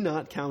 saying, do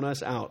not count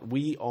us out.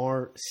 We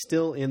are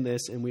still in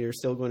this, and we are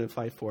still going to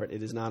fight for it.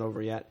 It is not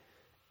over yet.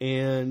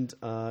 And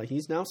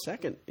he's now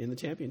second in the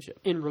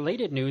championship. In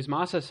related news,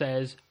 Massa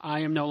says,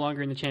 I am no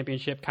longer in the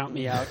championship. Count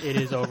me out. It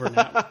is over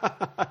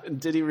now.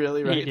 Did he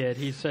really? Right? He did.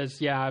 He says,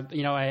 yeah,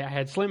 I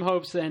had slim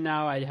hopes, and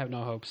now I have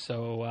no hopes.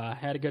 So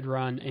had a good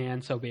run,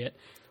 and so be it.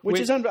 Which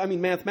is,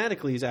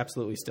 mathematically, he's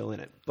absolutely still in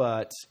it.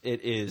 But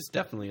it is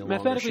definitely a longer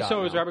shot. Mathematically,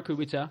 so is now. Robert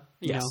Kubica,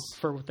 yes.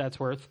 For what that's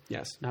worth.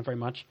 Yes. Not very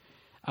much.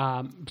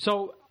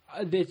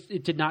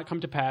 It did not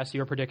come to pass,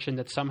 your prediction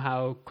that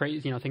somehow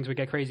things would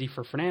get crazy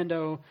for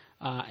Fernando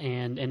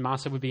and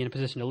Massa would be in a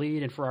position to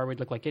lead, and Ferrari would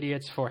look like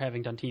idiots for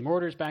having done team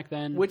orders back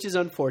then. Which is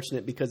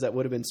unfortunate, because that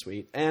would have been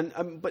sweet. And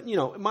but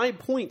my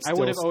point still... I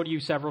would have owed you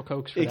several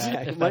Cokes for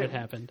that if that had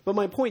happened. But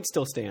my point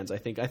still stands, I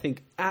think. I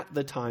think at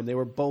the time they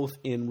were both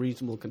in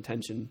reasonable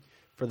contention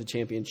for the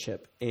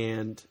championship,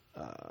 and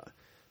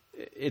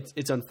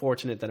it's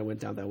unfortunate that it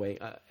went down that way.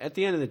 At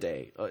the end of the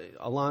day,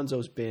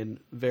 Alonso's been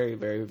very,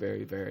 very,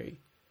 very, very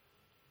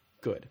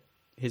good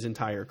his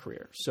entire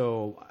career.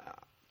 So,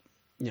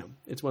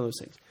 it's one of those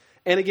things.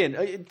 And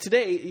again,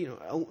 today,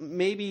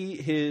 maybe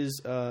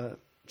his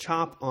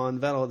chop on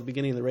Vettel at the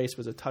beginning of the race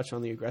was a touch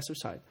on the aggressive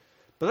side.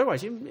 But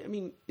otherwise,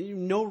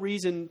 no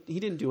reason, he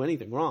didn't do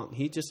anything wrong.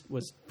 He just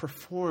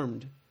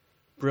performed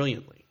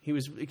brilliantly. He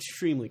was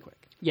extremely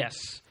quick.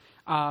 Yes.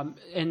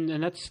 And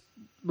that's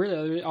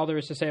really all there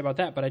is to say about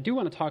that. But I do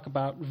want to talk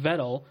about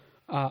Vettel.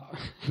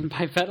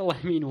 By Vettel,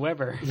 I mean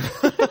Weber.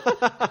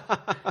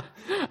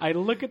 I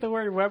look at the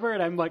word Weber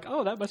and I'm like,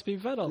 oh, that must be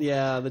Vettel.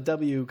 Yeah, the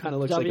W kind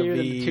of looks like a V, and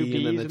the two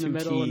B's and then the two in the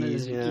middle,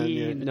 T's. and then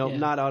Yeah. No,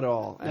 not at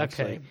all,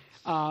 actually.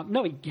 Okay.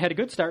 No, he had a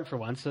good start for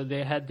once. So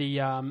they had the,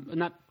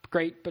 not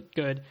great, but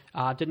good.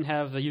 Didn't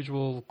have the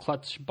usual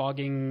clutch,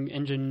 bogging,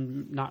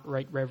 engine, not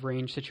right rev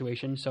range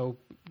situation. So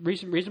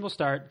reasonable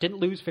start. Didn't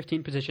lose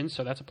 15 positions,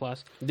 so that's a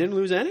plus. Didn't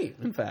lose any,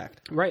 in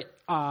fact. Right.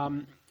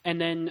 And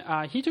then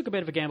he took a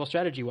bit of a gamble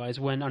strategy-wise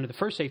when, under the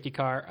first safety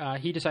car,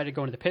 he decided to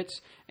go into the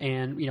pits,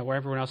 and where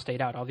everyone else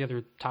stayed out. All the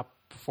other top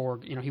four,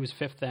 he was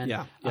fifth then.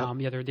 Yeah.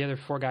 The other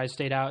four guys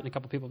stayed out, and a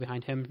couple people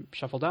behind him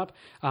shuffled up.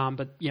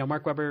 But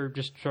Mark Webber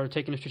just sort of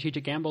taking a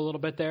strategic gamble a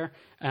little bit there,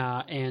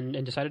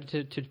 and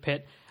decided to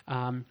pit.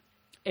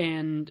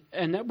 And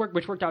that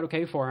worked out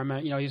okay for him.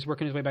 He was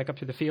working his way back up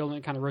through the field, and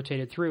it kind of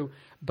rotated through.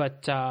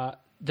 But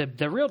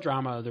the real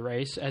drama of the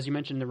race, as you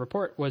mentioned in the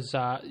report, was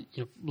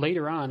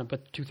later on,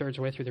 about 2/3 of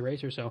the way through the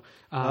race or so.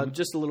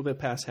 Just a little bit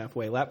past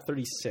halfway, lap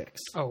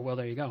 36. Oh well,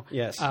 there you go.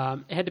 Yes,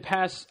 it had to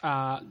pass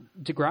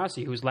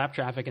Degrassi, who was lap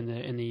traffic in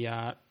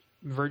the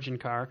Virgin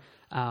car.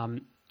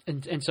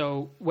 And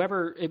so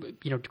Weber,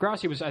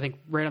 Degrassi was, I think,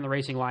 right on the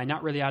racing line,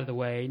 not really out of the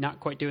way,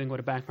 not quite doing what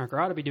a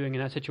backmarker ought to be doing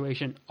in that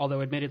situation,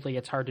 although admittedly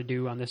it's hard to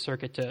do on this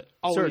circuit to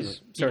always,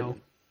 certainly.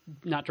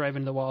 Not drive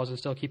into the walls and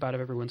still keep out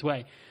of everyone's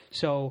way.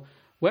 So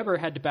Weber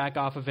had to back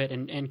off of it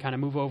and kind of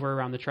move over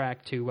around the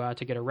track to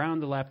get around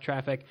the lap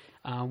traffic,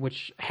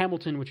 which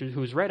Hamilton, who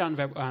was right on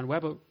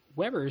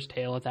Weber's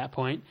tail at that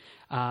point,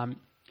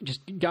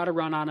 just got a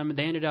run on him.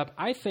 They ended up,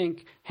 I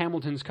think,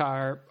 Hamilton's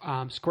car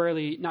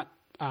squarely, not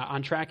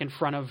on track in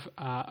front of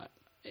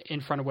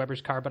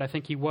Weber's car, but I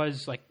think he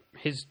was like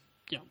his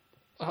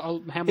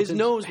his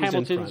nose was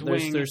Hamilton's in front.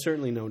 wing. There's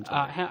certainly no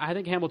doubt. I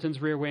think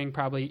Hamilton's rear wing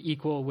probably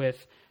equal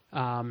with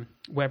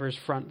Weber's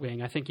front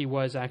wing. I think he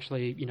was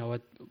actually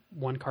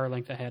one car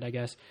length ahead, I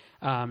guess.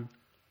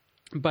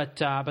 But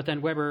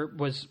then Weber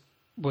was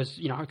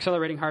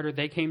accelerating harder.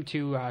 They came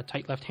to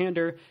tight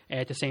left-hander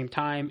at the same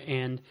time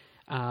and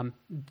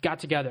got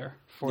together.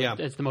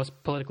 It's the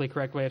most politically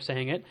correct way of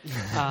saying it.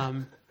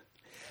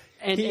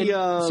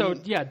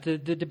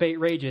 The debate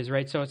rages,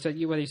 right? So it's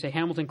whether you say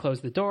Hamilton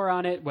closed the door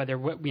on it, whether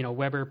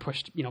Weber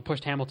pushed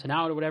Hamilton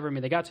out or whatever. I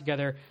mean, they got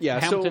together. Yeah,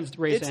 Hamilton's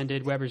race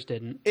ended. Weber's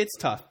didn't. It's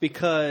tough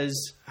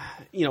because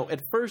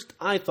at first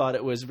I thought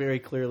it was very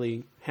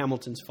clearly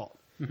Hamilton's fault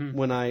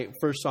when I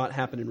first saw it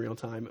happen in real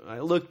time. I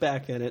looked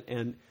back at it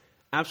and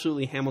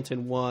absolutely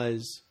Hamilton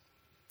was.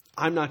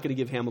 I'm not going to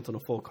give Hamilton a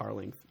full car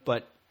length,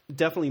 but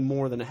definitely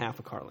more than a half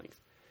a car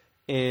length,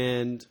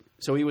 and.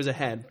 So he was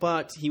ahead,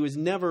 but he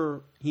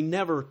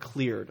never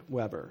cleared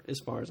Weber as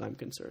far as I'm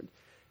concerned.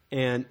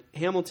 And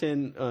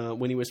Hamilton,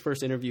 when he was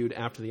first interviewed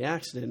after the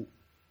accident,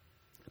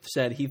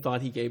 said he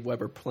thought he gave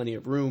Weber plenty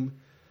of room.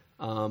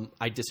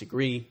 I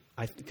disagree,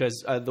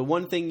 because the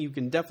one thing you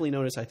can definitely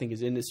notice I think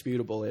is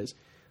indisputable is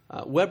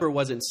Weber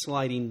wasn't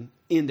sliding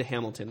into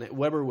Hamilton.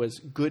 Weber was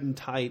good and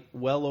tight,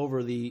 well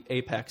over the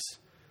apex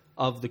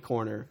of the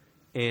corner,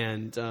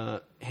 and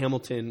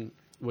Hamilton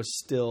was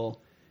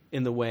still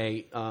in the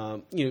way.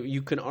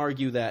 You can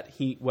argue that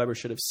Weber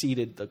should have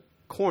ceded the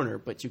corner,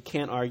 but you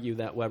can't argue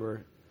that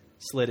Weber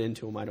slid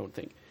into him, I don't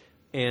think.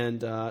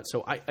 And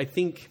so I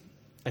think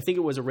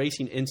it was a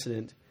racing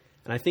incident,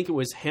 and I think it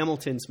was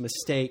Hamilton's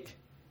mistake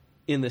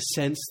in the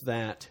sense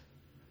that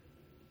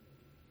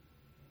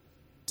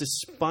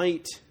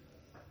despite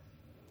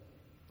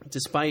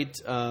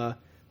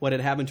what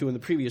had happened to him in the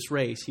previous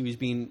race, he was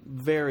being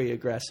very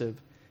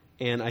aggressive,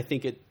 and I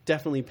think it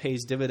definitely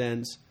pays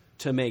dividends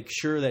to make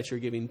sure that you're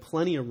giving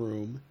plenty of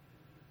room,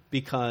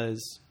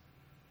 because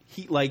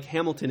he, like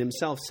Hamilton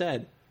himself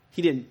said,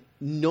 he didn't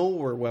know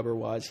where Webber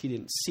was, he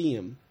didn't see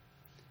him,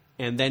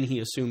 and then he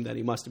assumed that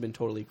he must have been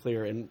totally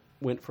clear and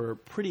went for a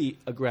pretty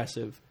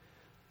aggressive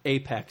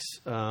apex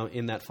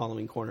in that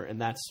following corner, and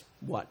that's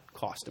what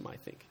cost him, I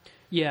think.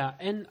 Yeah,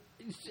 and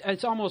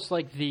it's almost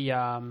like the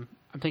I'm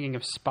thinking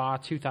of Spa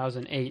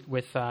 2008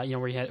 with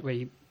where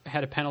he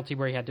had a penalty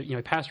where he had to he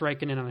passed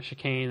Raikkonen on a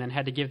chicane and then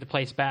had to give the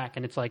place back,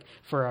 and it's like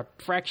for a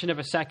fraction of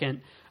a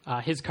second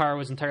his car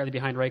was entirely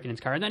behind Raikkonen's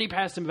car, and then he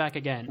passed him back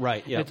again.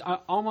 Right. Yeah. It's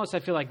almost, I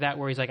feel like that,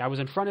 where he's like, I was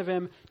in front of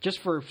him just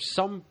for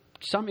some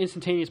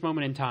instantaneous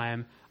moment in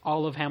time.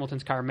 All of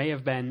Hamilton's car may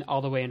have been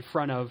all the way in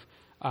front of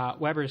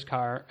Webber's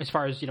car as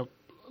far as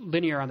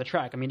linear on the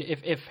track. I mean,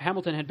 if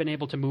Hamilton had been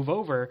able to move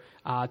over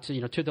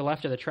to the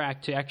left of the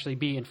track to actually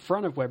be in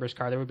front of Webber's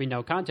car, there would be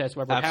no contest.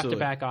 Webber would have to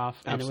back off,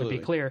 and it would be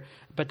clear.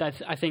 But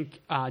I think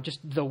just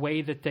the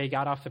way that they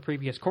got off the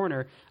previous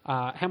corner,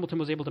 Hamilton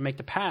was able to make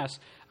the pass,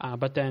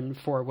 but then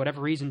for whatever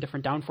reason,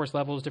 different downforce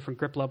levels, different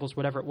grip levels,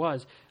 whatever it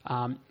was,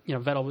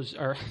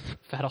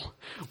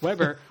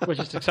 Webber was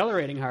just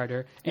accelerating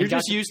harder. And You're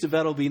just used to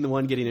Vettel being the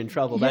one getting in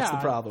trouble. That's the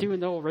problem. Doing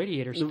the whole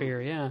radiator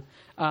spear. Yeah.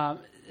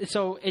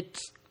 So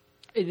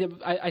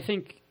I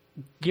think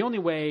the only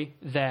way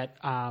that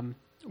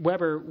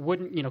Webber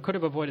wouldn't, could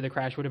have avoided the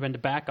crash would have been to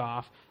back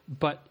off,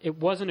 but it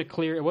wasn't a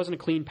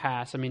clean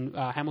pass. I mean,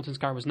 Hamilton's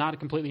car was not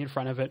completely in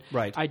front of it.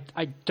 Right.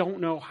 I don't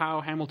know how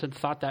Hamilton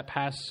thought that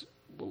pass,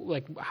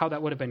 like how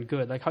that would have been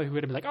good. Like how he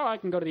would have been like, oh, I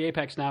can go to the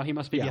apex now. He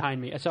must be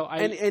behind me. So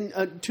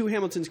and to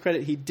Hamilton's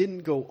credit, he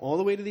didn't go all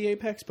the way to the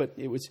apex, but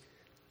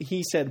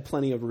he said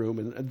plenty of room,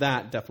 and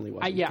that definitely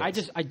wasn't the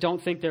case. I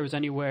don't think there was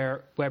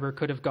anywhere Webber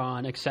could have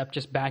gone except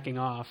just backing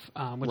off,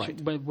 which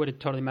would have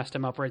totally messed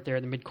him up right there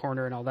in the mid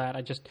corner and all that.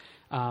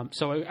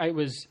 I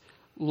was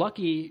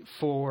lucky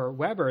for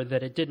Webber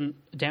that it didn't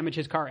damage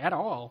his car at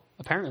all.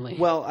 Apparently,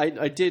 well,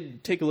 I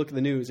did take a look at the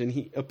news, and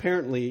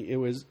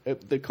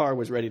the car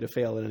was ready to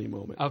fail at any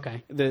moment.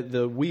 Okay,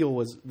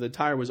 the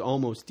tire was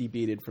almost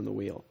debeaded from the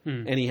wheel,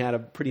 and he had a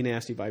pretty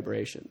nasty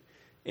vibration.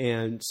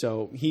 And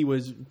so he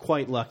was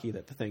quite lucky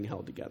that the thing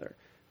held together.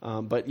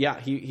 But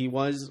yeah, he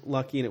was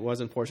lucky, and it was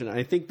unfortunate.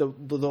 I think the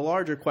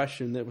larger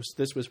question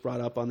this was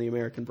brought up on the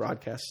American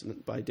broadcast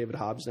by David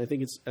Hobbs, and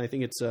I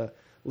think it's a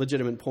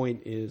legitimate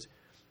point, is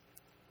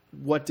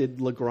what did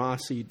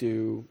Degrassi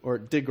do, or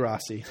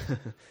Degrassi?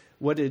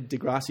 What did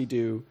Degrassi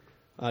do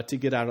to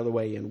get out of the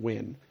way and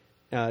win?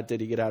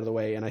 Did he get out of the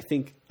way? And I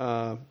think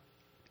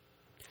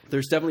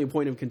there's definitely a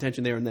point of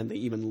contention there. And then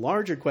the even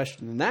larger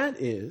question than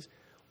that is,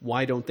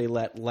 why don't they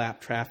let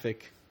lap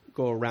traffic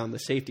go around the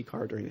safety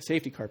car during the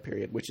safety car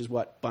period, which is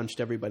what bunched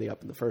everybody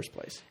up in the first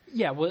place?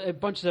 Yeah, well, it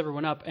bunches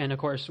everyone up, and of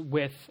course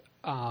with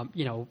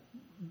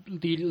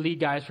lead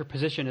guys for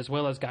position as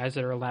well as guys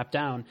that are a lap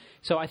down.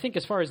 So I think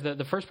as far as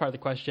the first part of the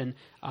question,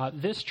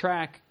 this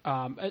track,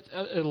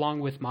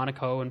 along with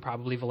Monaco and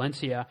probably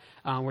Valencia,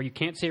 where you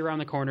can't see around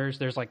the corners,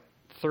 there's like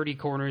 30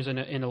 corners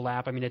in a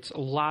lap. I mean, it's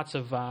lots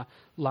of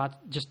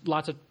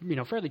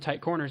fairly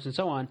tight corners and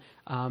so on.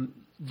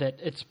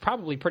 That it's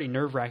probably pretty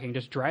nerve-wracking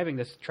just driving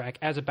this track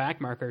as a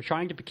backmarker,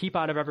 trying to keep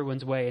out of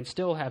everyone's way and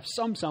still have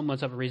some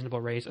semblance of a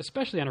reasonable race,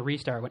 especially on a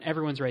restart when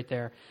everyone's right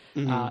there.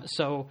 Mm-hmm.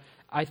 So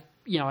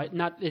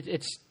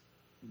it's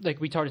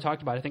like we already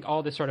talked about. I think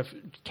all this sort of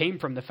came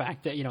from the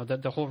fact that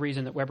the whole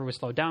reason that Webber was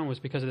slowed down was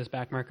because of this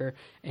backmarker,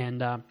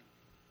 and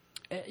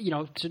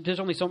there's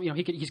only so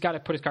he's got to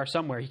put his car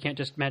somewhere. He can't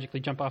just magically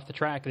jump off the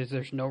track.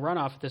 There's no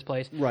runoff at this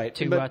place, right?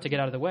 To get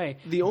out of the way.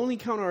 The only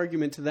counter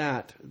argument to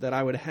that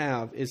I would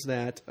have is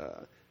that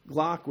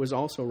Glock was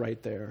also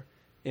right there,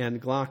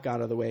 and Glock got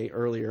out of the way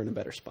earlier in a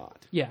better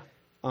spot. Yeah.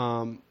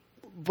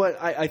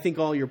 But I think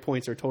all your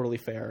points are totally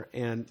fair,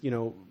 and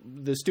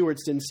the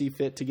stewards didn't see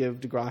fit to give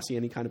Degrassi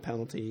any kind of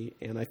penalty,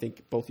 and I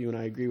think both you and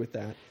I agree with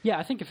that. Yeah,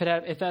 I think if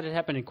that had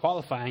happened in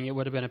qualifying, it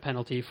would have been a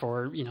penalty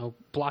for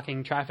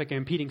blocking traffic and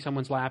impeding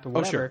someone's lap and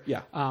whatever. Oh, sure.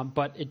 Yeah.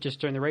 But it just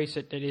during the race,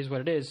 it is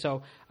what it is.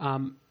 So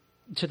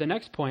to the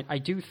next point, I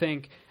do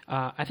think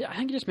I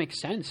think it just makes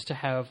sense to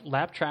have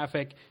lap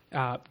traffic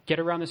get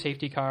around the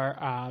safety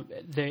car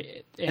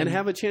and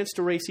have a chance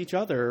to race each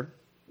other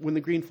when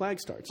the green flag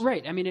starts.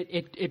 Right. I mean,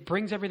 it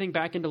brings everything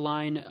back into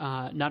line,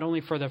 not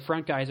only for the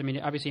front guys. I mean,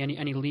 obviously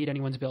any lead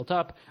anyone's built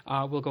up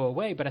will go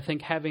away, but I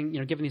think having,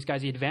 giving these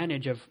guys the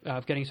advantage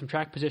of getting some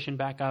track position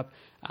back up,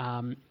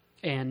 and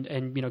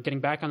getting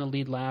back on the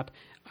lead lap,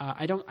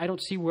 I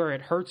don't see where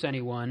it hurts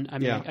anyone. I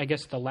mean, I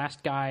guess the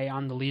last guy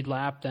on the lead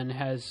lap then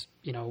has,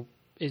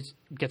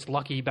 gets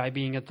lucky by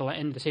being at the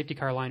end of the safety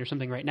car line or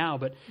something right now.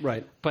 But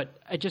Right. But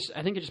I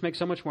think it just makes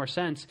so much more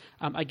sense.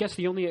 I guess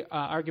the only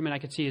argument I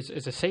could see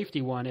is a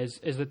safety one is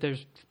that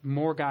there's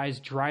more guys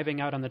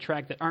driving out on the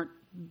track that aren't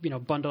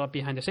bundled up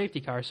behind the safety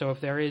car. So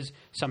if there is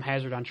some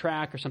hazard on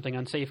track or something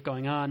unsafe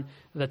going on,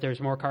 that there's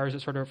more cars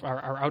that sort of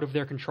are out of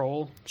their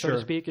control, so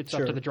to speak. It's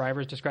up to the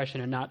driver's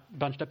discretion and not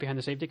bunched up behind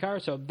the safety car.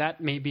 So that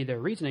may be their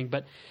reasoning.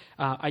 But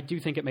I do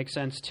think it makes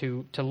sense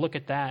to look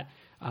at that.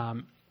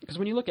 Because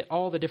when you look at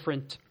all the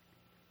different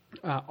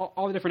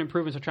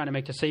improvements they're trying to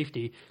make to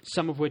safety,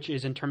 some of which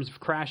is in terms of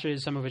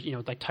crashes, some of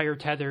it, like tire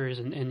tethers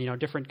and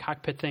different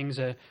cockpit things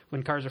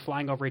when cars are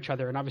flying over each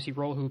other, and obviously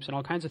roll hoops and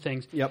all kinds of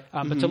things. Yep.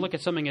 But to look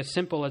at something as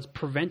simple as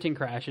preventing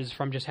crashes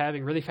from just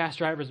having really fast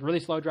drivers and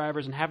really slow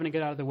drivers and having to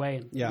get out of the way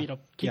and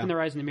keeping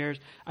their eyes in the mirrors,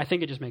 I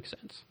think it just makes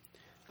sense.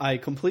 I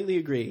completely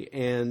agree.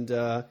 And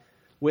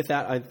with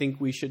that, I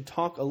think we should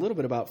talk a little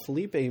bit about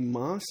Felipe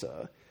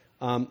Massa.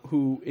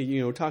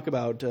 Who, talk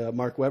about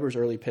Mark Webber's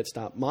early pit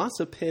stop.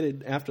 Massa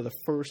pitted after the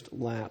first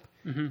lap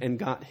and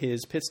got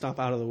his pit stop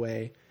out of the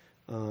way,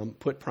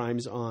 put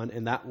primes on,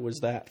 and that was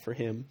that for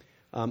him.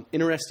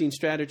 Interesting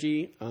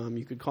strategy.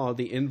 You could call it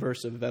the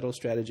inverse of Vettel's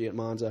strategy at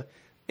Monza,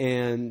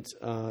 and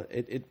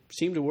it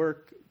seemed to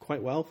work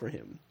quite well for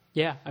him.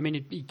 Yeah, I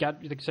mean, he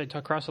got, like I said,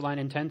 across the line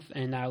in 10th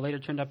and later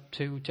turned up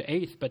to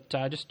 8th, but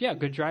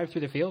good drive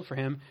through the field for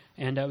him,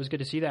 and it was good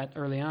to see that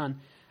early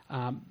on.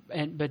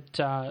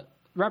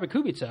 Robert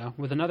Kubica,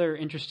 with another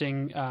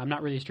interesting,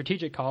 not really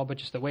strategic call, but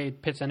just the way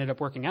pits ended up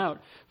working out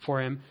for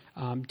him,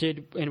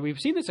 and we've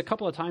seen this a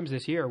couple of times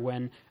this year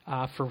when,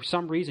 for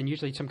some reason,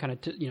 usually some kind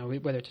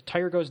of, whether it's a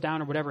tire goes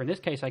down or whatever. In this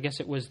case, I guess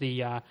it was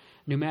the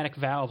pneumatic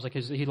valves, like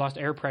he lost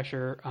air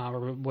pressure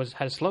or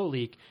had a slow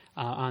leak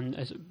on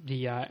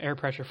the air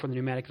pressure for the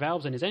pneumatic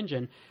valves in his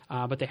engine,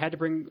 but they had to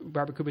bring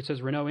Robert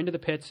Kubica's Renault into the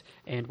pits,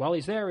 and while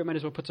he's there, we might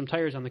as well put some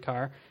tires on the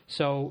car.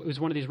 So it was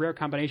one of these rare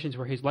combinations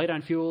where he's light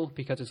on fuel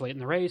because it's late in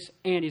the race,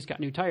 and he's got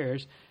new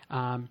tires,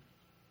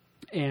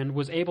 and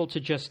was able to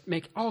just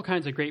make all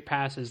kinds of great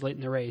passes late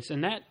in the race,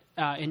 and that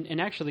and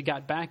actually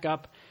got back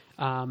up.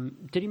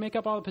 Did he make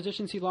up all the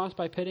positions he lost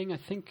by pitting? I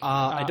think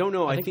I don't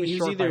know. I think he he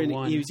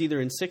was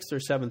either in 6th or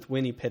 7th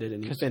when he pitted,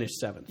 and he finished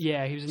 7th.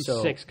 Yeah, he was in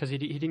 6th because he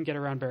didn't get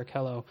around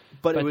Barrichello.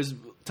 But it was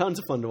tons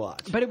of fun to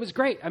watch. But it was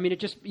great. I mean, it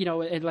just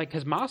like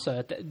his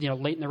Massa,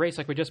 late in the race,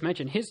 like we just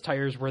mentioned, his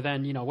tires were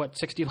then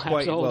 60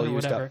 laps old or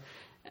whatever.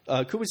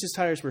 Kubica's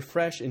tires were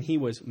fresh, and he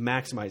was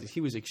maximizing.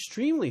 He was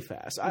extremely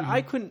fast.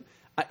 I couldn't.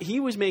 He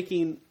was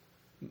making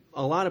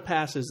a lot of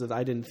passes that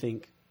I didn't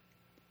think.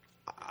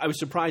 I was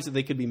surprised that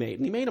they could be made,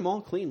 and he made them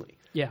all cleanly.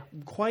 Yeah,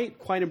 quite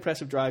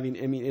impressive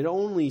driving. I mean, it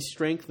only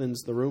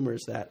strengthens the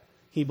rumors that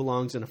he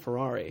belongs in a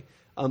Ferrari.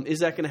 Is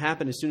that going to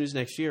happen as soon as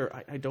next year?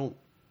 I don't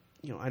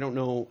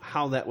know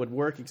how that would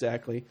work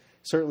exactly.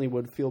 Certainly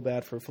would feel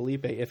bad for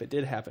Felipe if it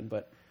did happen,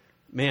 but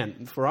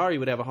man, Ferrari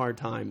would have a hard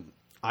time,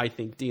 I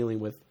think, dealing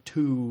with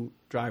two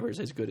drivers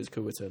as good as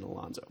Kubica and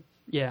Alonso.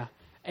 Yeah.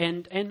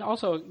 And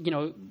also,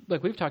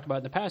 like we've talked about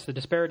in the past, the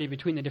disparity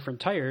between the different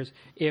tires.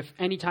 If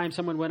any time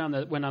someone went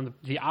on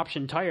the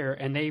option tire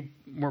and they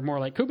were more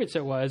like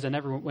Kubica was, and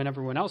when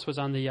everyone else was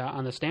on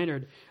the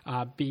standard,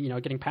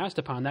 getting passed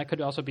upon, that could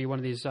also be one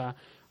of these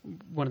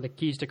one of the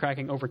keys to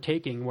cracking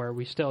overtaking, where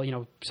we still,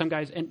 some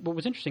guys. And what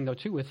was interesting though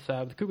too with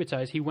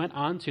Kubica is he went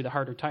on to the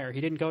harder tire.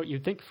 He didn't go.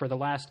 You'd think for the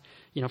last,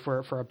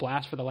 for a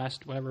blast for the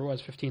last whatever it was,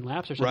 15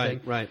 laps or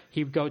something. Right.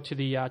 He would go to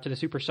the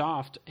super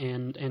soft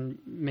and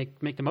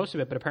make the most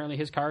of it. But apparently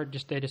his car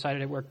they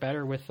decided it worked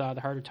better with the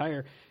harder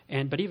tire.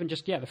 But even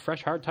just the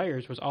fresh hard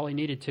tires was all he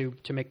needed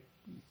to make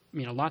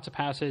lots of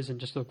passes and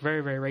just look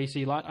very, very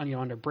racy. A lot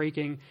under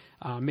braking,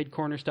 mid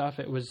corner stuff.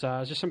 It was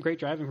just some great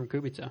driving from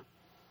Kubica.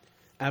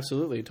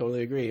 Absolutely,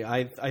 totally agree.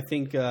 I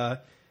think no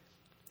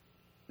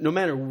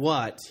matter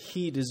what,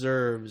 he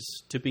deserves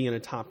to be in a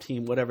top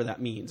team, whatever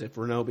that means. If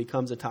Renault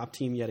becomes a top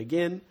team yet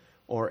again,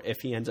 or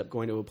if he ends up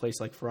going to a place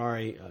like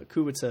Ferrari,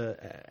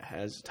 Kubica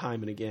has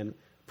time and again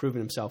proven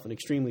himself an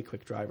extremely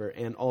quick driver,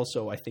 and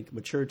also I think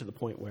matured to the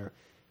point where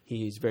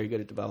he's very good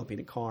at developing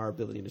a car,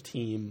 building a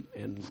team,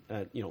 and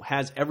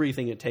has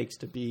everything it takes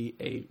to be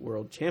a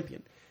world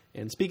champion.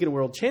 And speaking of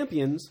world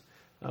champions,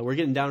 we're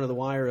getting down to the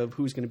wire of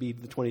who's going to be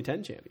the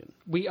 2010 champion.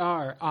 We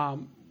are.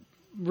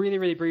 Really,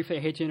 really briefly, I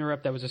hate to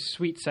interrupt. That was a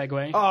sweet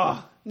segue.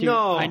 Oh, Dude,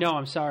 no. I know,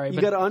 I'm sorry.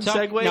 You got to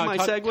unsegue my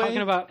segue? Talking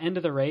about end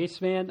of the race,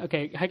 man.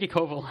 Okay, Heikki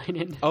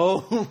Kovalainen.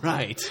 Oh,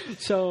 right.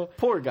 So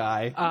poor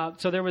guy.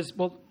 So there was,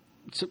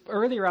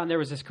 earlier on there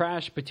was this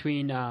crash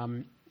between,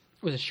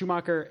 was it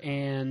Schumacher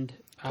and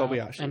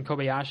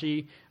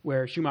Kobayashi,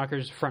 where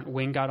Schumacher's front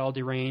wing got all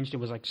deranged. It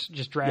was like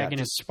just dragging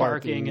and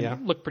sparking, and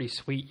it looked pretty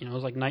sweet. It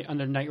was like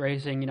under night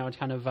racing. It's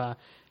kind of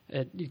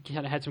it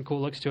kind of had some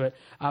cool looks to it.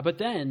 But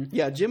then,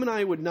 Jim and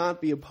I would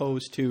not be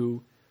opposed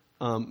to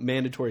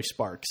mandatory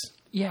sparks.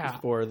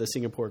 For the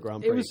Singapore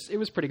Grand Prix. It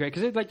was pretty great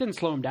because it didn't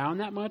slow him down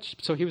that much,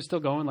 so he was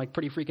still going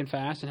pretty freaking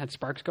fast and had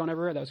sparks going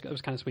everywhere. That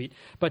was kind of sweet.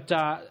 But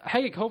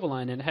Heikki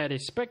Kovalainen had a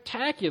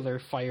spectacular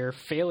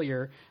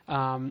failure.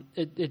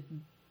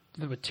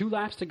 with 2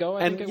 laps to go,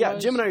 I think it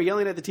was. Jim and I are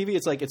yelling at the TV.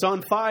 It's like, it's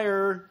on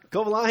fire.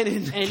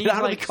 Kovalainen, and get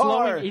out of the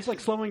car. He's like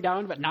slowing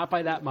down, but not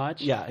by that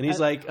much. Yeah, and he's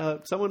like,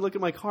 someone look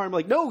at my car. I'm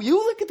like, no, you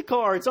look at the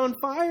car. It's on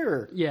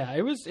fire. Yeah,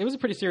 it was a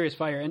pretty serious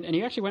fire, and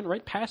he actually went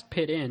right past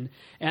pit in.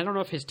 And I don't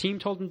know if his team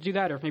told him to do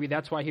that, or if maybe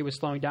that's why he was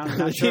slowing down. I'm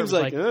not The sure. team's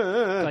like,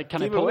 can I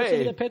keep pull away. this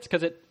into the pits?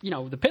 Because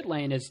the pit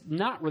lane is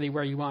not really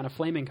where you want a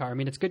flaming car. I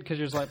mean, it's good because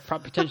there's like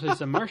potentially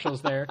some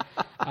marshals there,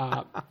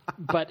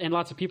 and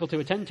lots of people to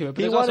attend to it.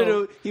 But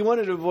he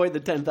wanted to avoid the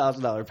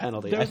 $10,000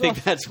 penalty. I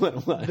think that's what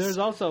it was. There's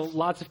also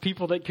lots of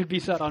people that could be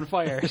set on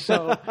fire.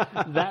 So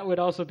that would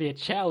also be a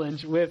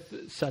challenge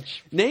with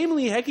such...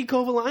 Namely, Heikki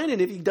Kovalainen,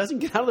 if he doesn't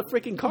get out of the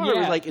freaking car. Yeah. It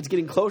was like, it's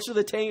getting closer to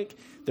the tank.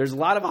 There's a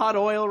lot of hot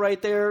oil right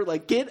there.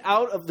 Like, get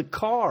out of the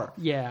car.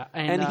 Yeah.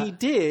 And he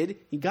did.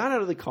 He got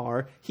out of the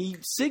car. He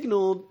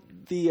signaled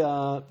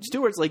the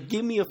stewards, like,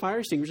 give me a fire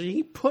extinguisher.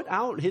 He put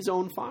out his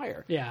own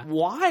fire. Yeah.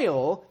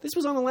 While, this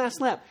was on the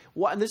last lap,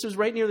 and this was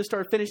right near the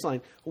start-finish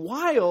line,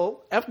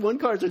 while F1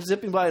 cars are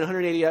zipping by at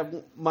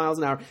 180 miles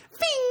an hour,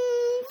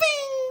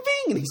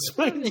 and he's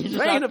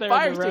spraying a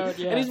fire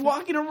extinguisher, and he's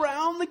walking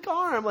around the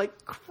car. I'm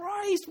like,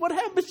 Christ, what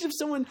happens if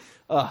someone...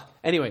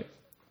 Anyway,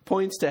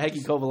 points to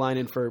Heikki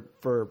Kovalainen for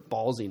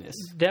ballsiness.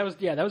 That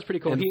was pretty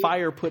cool. And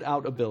fire put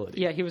out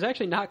ability. Yeah, he was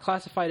actually not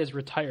classified as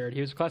retired.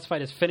 He was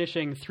classified as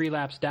finishing 3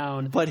 laps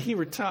down. But he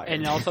retired.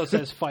 And it also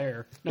says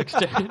fire next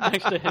to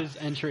his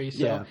entry.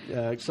 So,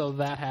 so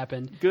that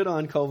happened. Good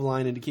on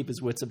Kovalainen to keep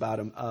his wits about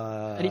him.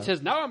 And he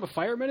says, now I'm a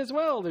fireman as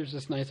well. There's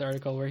this nice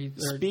article where he...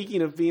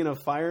 Speaking of being a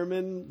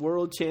fireman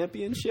world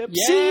championship.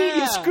 Yeah! See,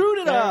 you screwed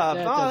it up.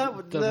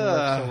 That doesn't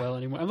work so well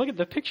anymore. And look at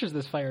the pictures of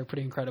this fire are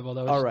pretty incredible,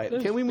 though. All right.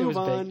 Can we move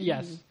on? Big.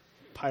 Yes.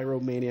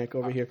 Pyromaniac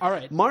over here. All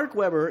right. Mark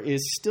Webber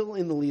is still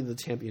in the lead of the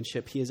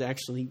championship. He has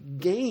actually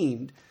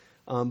gained,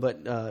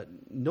 but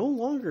no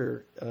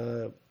longer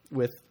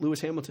with Lewis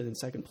Hamilton in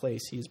second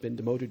place. He's been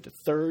demoted to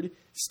third,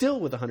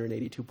 still with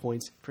 182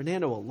 points.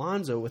 Fernando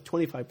Alonso with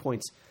 25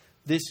 points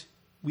this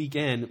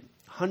weekend,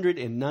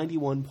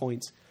 191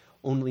 points,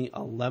 only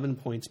 11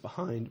 points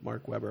behind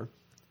Mark Webber,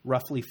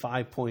 roughly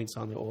 5 points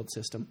on the old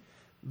system.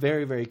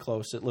 Very, very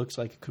close. It looks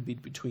like it could be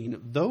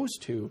between those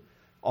two,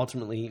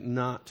 ultimately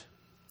not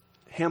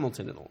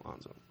Hamilton and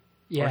Alonso.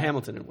 Yeah. Or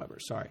Hamilton and Webber,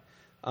 sorry.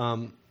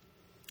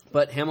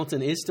 But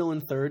Hamilton is still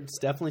in third. It's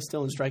definitely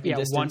still in striking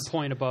distance. 1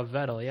 point above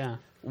Vettel, yeah.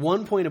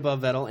 1 point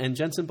above Vettel. And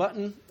Jenson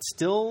Button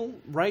still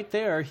right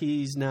there.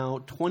 He's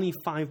now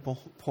 25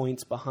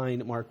 points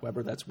behind Mark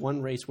Webber. That's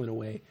 1 race win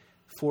away.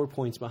 4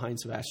 points behind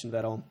Sebastian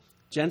Vettel.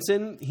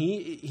 Jenson,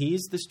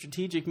 he's the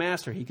strategic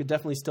master. He could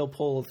definitely still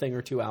pull a thing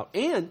or two out.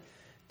 And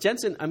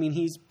Jenson, I mean,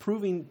 he's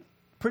proving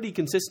pretty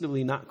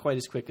consistently not quite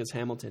as quick as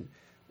Hamilton.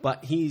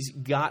 But he's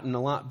gotten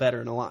a lot better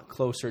and a lot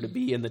closer to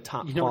be in the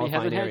top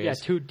qualifying areas.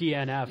 He hasn't had 2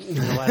 DNFs in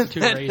the last 2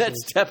 races.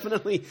 That's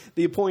definitely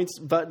the points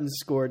Button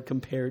scored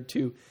compared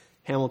to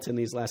Hamilton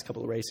these last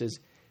couple of races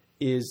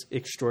is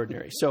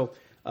extraordinary. So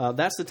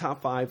that's the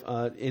top 5.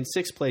 In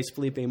 6th place,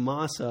 Felipe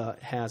Massa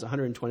has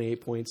 128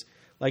 points.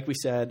 Like we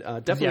said,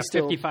 definitely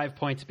still 55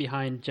 points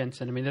behind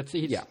Jenson. I mean, that's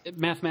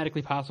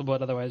mathematically possible,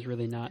 but otherwise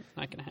really not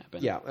going to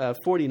happen. Yeah,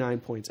 49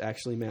 points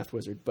actually, Math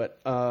Wizard.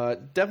 But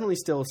definitely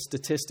still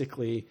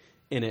statistically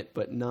in it,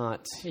 but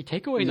not... Hey,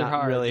 takeaways are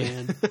hard, really.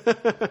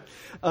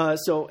 Man.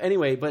 So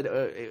anyway, but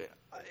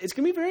it's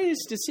going to be very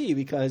interesting to see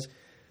because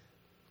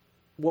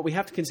what we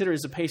have to consider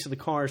is the pace of the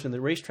cars and the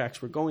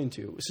racetracks we're going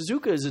to.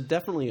 Suzuka is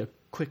definitely a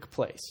quick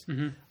place.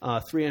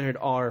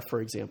 300R, for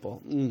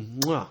example.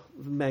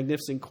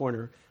 Magnificent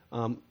corner.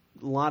 A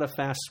lot of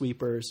fast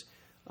sweepers.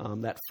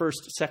 That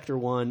first Sector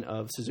 1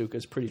 of Suzuka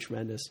is pretty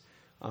tremendous.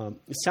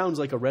 It sounds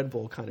like a Red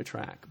Bull kind of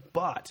track.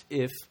 But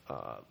if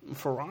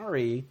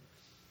Ferrari...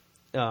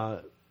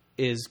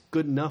 is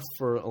good enough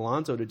for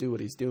Alonso to do what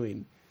he's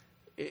doing,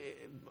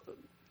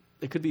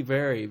 it could be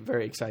very,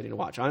 very exciting to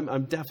watch.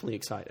 I'm definitely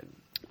excited.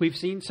 We've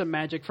seen some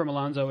magic from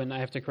Alonso, and I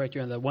have to correct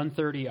you on the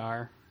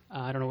 130R.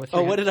 I don't know what.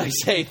 Oh, what did I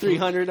say?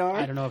 300R?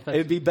 I don't know if that's...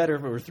 It'd be better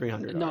if it were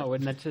 300R. No,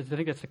 and I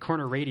think that's the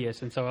corner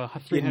radius, and so a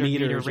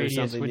 300-meter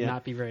radius would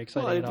not be very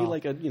exciting. Well, it'd at be all.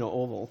 like a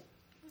oval.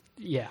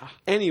 Yeah.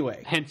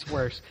 Anyway. Hence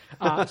worse.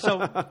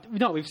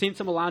 We've seen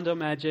some Alonso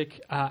magic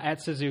at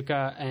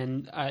Suzuka,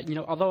 and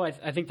although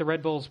I think the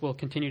Red Bulls will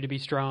continue to be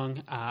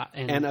strong,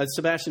 and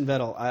Sebastian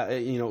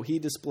Vettel, he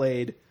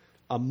displayed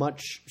a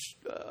much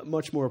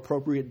more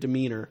appropriate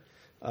demeanor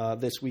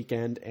this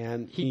weekend,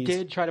 and he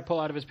did try to pull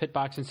out of his pit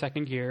box in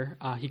second gear.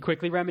 He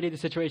quickly remedied the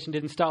situation,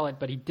 didn't stall it,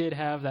 but he did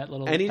have that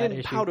little. And he didn't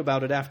issue. pout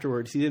about it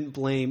afterwards. He didn't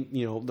blame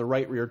the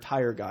right rear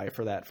tire guy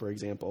for that, for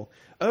example.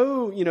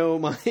 Oh,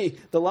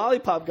 the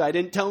lollipop guy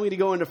didn't tell me to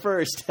go into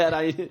first. Had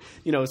I,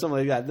 something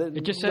like that.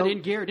 It just said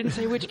in gear. It didn't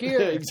say which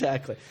gear.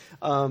 Exactly.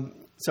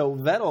 So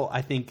Vettel,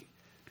 I think,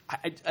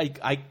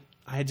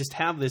 I just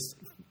have this.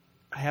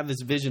 I have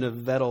this vision of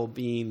Vettel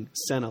being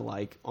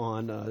Senna-like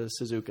on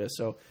Suzuka.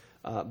 So.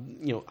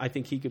 I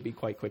think he could be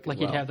quite quick like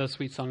as well. He'd have those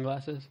sweet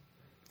sunglasses?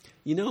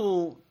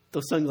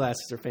 Those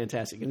sunglasses are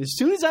fantastic. And as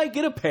soon as I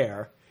get a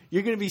pair,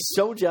 You're going to be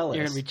so jealous.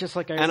 You're going to be just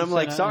like Ayrton And I'm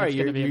like, Senna, sorry, and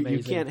it's gonna be you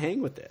amazing. can't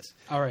hang with this.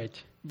 All right.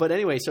 But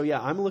anyway, so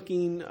yeah, I'm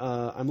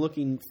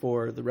looking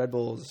for the Red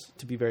Bulls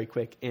to be very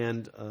quick,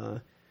 and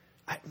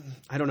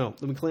I don't know,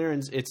 the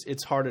McLarens.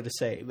 It's harder to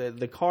say.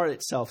 The car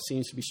itself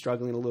seems to be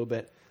struggling a little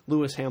bit.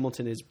 Lewis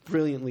Hamilton is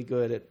brilliantly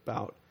good at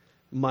about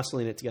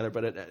muscling it together,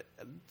 but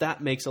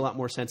that makes a lot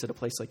more sense at a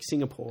place like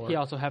Singapore. He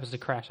also happens to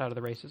crash out of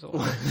the races a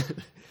lot.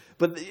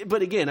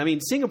 But again, I mean,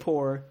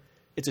 Singapore,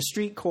 it's a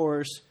street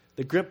course.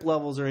 The grip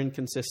levels are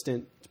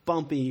inconsistent. It's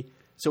bumpy,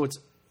 so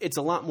it's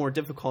a lot more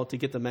difficult to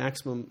get the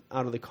maximum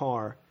out of the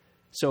car.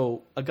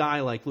 So a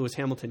guy like Lewis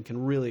Hamilton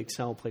can really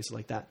excel places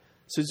like that.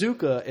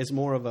 Suzuka is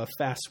more of a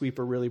fast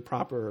sweeper, really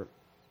proper,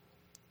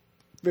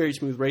 very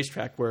smooth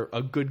racetrack where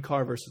a good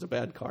car versus a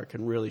bad car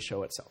can really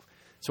show itself.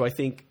 So I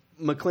think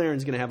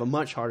McLaren's going to have a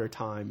much harder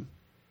time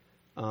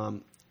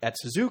at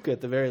Suzuka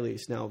at the very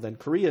least. Now, then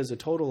Korea is a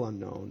total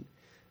unknown.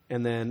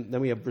 And then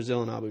we have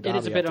Brazil and Abu Dhabi. It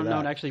is a bit after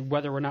unknown, that. actually,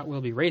 whether or not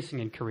we'll be racing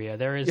in Korea.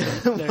 There is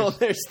Well,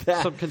 there's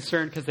that. some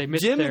concern because they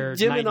missed Jim their and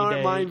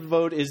 90-day my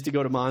vote is to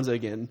go to Monza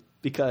again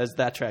because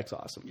that track's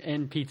awesome.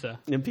 and pizza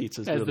And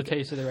pizza's as really the good.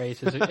 taste of the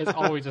race is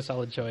always a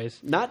solid choice.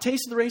 Not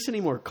taste of the race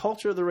anymore.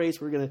 Culture of the race.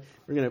 We're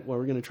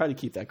gonna try to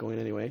keep that going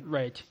anyway.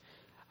 Right.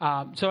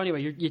 So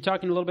anyway, you're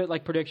talking a little bit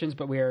like predictions,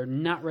 but we are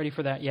not ready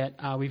for that yet.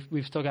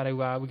 We've still got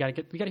to we got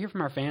to hear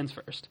from our fans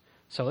first.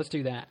 So let's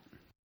do that.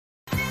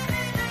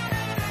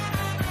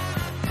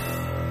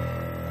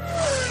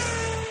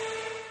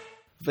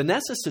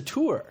 Vanessa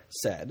Satur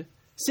said,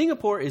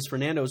 Singapore is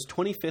Fernando's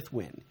 25th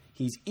win.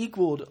 He's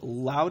equaled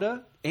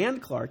Lauda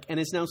and Clark and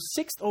is now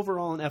 6th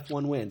overall in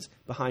F1 wins,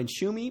 behind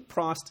Schumi,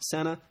 Prost,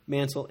 Senna,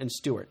 Mansell, and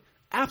Stewart.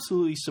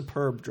 Absolutely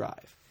superb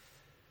drive.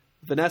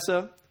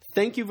 Vanessa,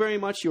 thank you very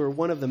much. You are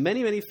one of the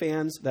many, many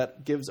fans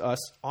that gives us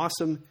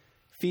awesome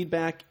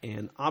feedback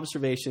and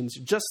observations,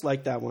 just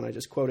like that one I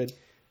just quoted.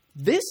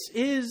 This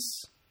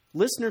is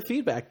listener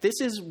feedback.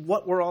 This is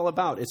what we're all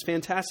about. It's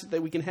fantastic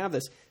that we can have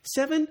this.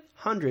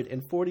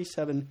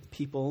 747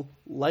 people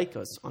like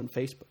us on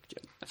Facebook,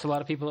 Jim. That's a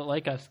lot of people that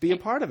like us. Be a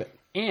part of it.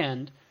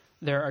 And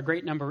there are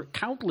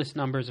countless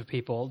numbers of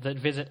people that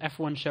visit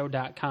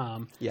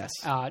f1show.com. Yes.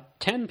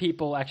 10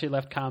 people actually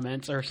left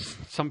comments, or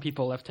some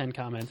people left 10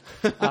 comments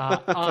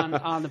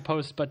on the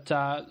post. But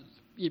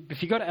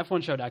if you go to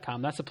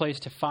f1show.com, that's the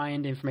place to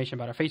find information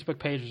about our Facebook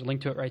page. There's a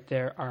link to it right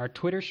there. Our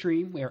Twitter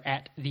stream, we're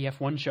at the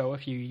F1 Show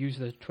if you use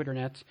the Twitter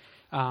nets.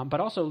 But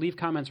also leave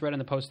comments right in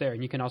the post there,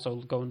 and you can also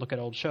go and look at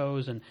old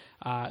shows and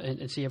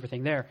see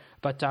everything there.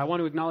 But I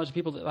want to acknowledge the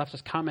people that left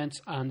us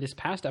comments on this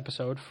past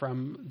episode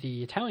from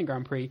the Italian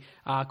Grand Prix.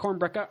 Corn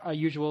Brecca,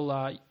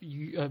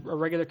 a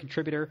regular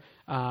contributor,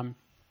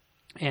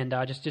 and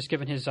just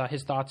giving his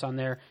thoughts on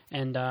there.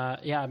 And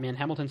yeah, man,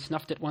 Hamilton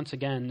snuffed it once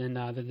again. And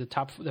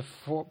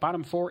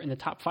bottom four in the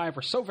top five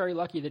were so very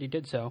lucky that he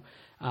did so.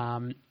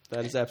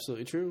 That is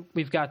absolutely true.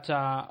 We've got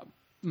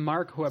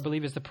Mark, who I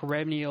believe is the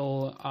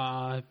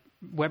perennial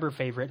Weber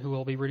favorite, who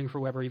will be rooting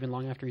for Weber even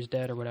long after he's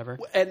dead or whatever.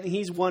 And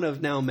he's one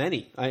of now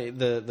many.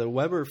 The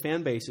Weber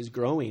fan base is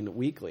growing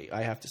weekly,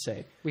 I have to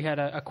say. We had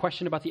a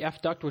question about the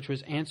F-duct, which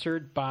was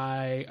answered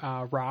by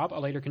Rob, a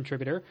later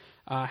contributor.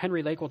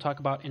 Henry Lake we'll talk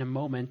about in a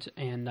moment,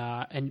 and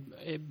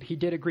he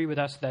did agree with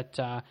us that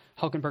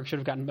Hülkenberg should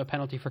have gotten a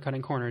penalty for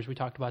cutting corners. We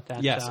talked about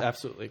that. Yes,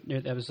 absolutely.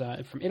 That was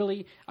from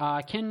Italy.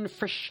 Ken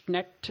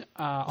Frischknecht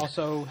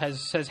also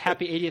says,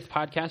 happy 80th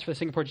podcast for the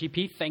Singapore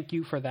GP. Thank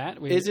you for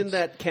that. Isn't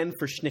that Ken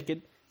Frischknecht?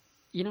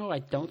 You know, I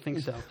don't think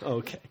so.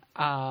 Okay.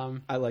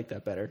 I like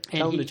that better. And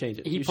Tell him to change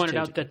it. He pointed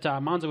out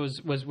that Monza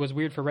was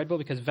weird for Red Bull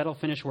because Vettel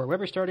finished where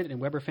Weber started and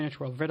Weber finished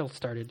where Vettel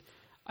started.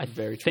 I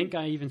think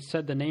I even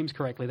said the names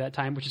correctly that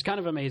time, which is kind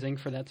of amazing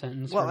for that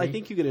sentence. Well, I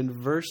think you could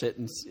inverse it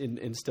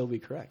and still be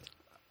correct.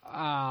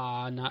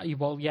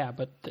 Well, yeah,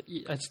 but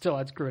still,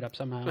 I'd screw it up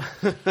somehow.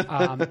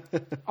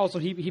 Also,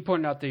 he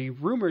pointed out the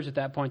rumors at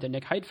that point that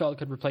Nick Heidfeld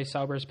could replace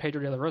Sauber's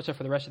Pedro de la Rosa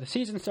for the rest of the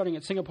season, starting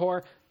at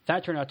Singapore.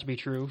 That turned out to be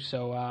true,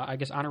 so I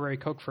guess honorary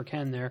Coke for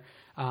Ken there.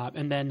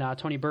 And then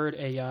Tony Bird,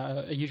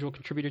 a usual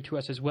contributor to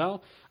us as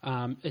well.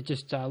 It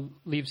just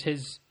leaves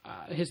his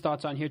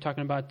thoughts on here,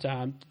 talking about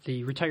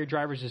the retired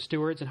drivers as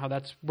stewards and how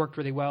that's worked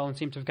really well and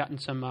seems to have gotten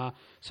some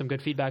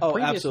good feedback. Oh,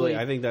 previously. absolutely.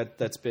 I think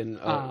that's been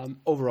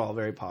overall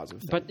very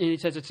positive. But he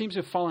says it seems to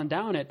have fallen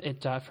down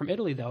from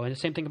Italy, though. And the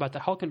same thing about the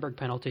Hülkenberg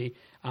penalty.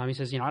 He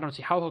says, I don't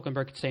see how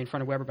Hülkenberg could stay in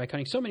front of Weber by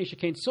cutting so many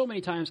chicanes so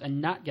many times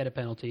and not get a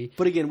penalty.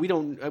 But again, we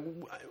don't.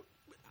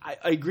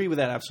 I agree with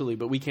that absolutely,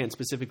 but we can't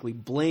specifically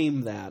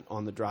blame that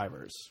on the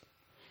drivers.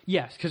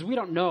 Yes, because we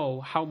don't know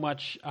how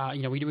much.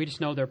 We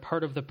just know they're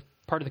part of the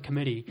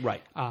committee,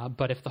 right?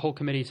 But if the whole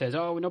committee says,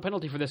 "Oh, no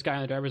penalty for this guy,"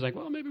 and the driver's like,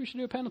 "Well, maybe we should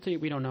do a penalty,"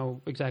 we don't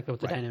know exactly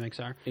what the dynamics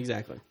are.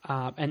 Exactly.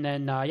 And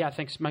then,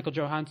 thanks. Michael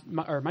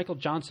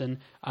Johnson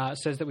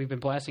says that we've been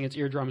blasting its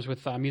eardrums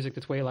with music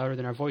that's way louder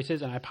than our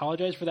voices, and I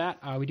apologize for that.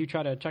 We do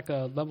try to check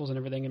the levels and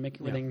everything and make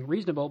everything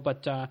reasonable,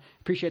 but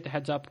appreciate the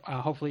heads up.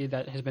 Hopefully,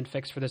 that has been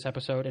fixed for this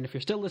episode. And if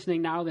you're still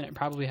listening now, then it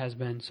probably has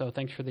been. So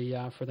thanks for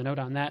the note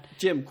on that.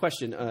 Jim,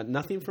 question: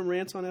 nothing from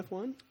Rants on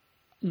F1?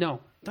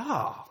 No.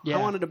 Yeah. I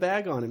wanted to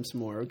bag on him some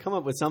more. Come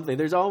up with something.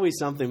 There's always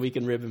something we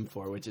can rib him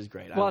for, which is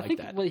great. Well, I think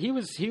that. Well, he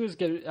was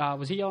good.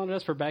 Was he yelling at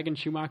us for bagging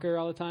Schumacher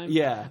all the time?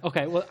 Yeah.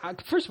 Okay. Well,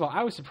 first of all,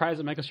 I was surprised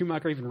that Michael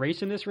Schumacher even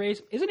raced in this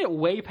race. Isn't it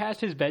way past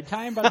his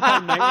bedtime by the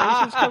time night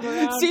races come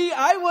around? See,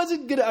 I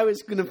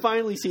was gonna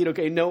finally see it.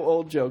 Okay, no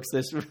old jokes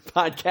this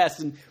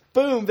podcast, and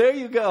boom, there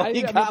you go.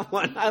 You got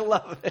one. I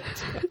love it.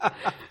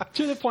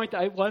 To the point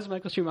that it was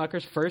Michael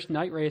Schumacher's first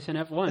night race in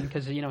F1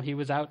 because he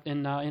was out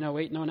in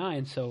 08 and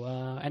 09. So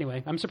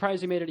anyway, I'm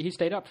surprised he made it. He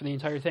stayed up for the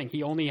entire thing.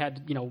 He only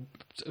had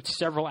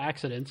several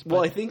accidents.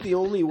 Well, I think the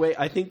only way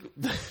I think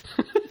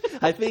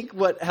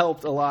what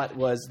helped a lot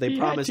was they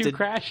promised had 2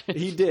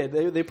 crashes. He did.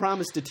 They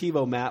promised a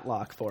TiVo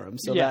Matlock for him,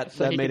 so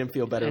that made him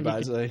feel better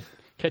about it.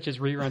 Catch his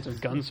reruns of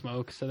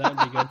Gunsmoke, so that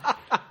would be good.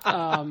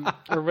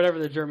 Or whatever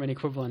the German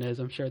equivalent is,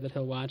 I'm sure that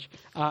he'll watch.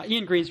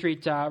 Ian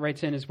Greenstreet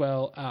writes in as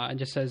well and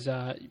just says,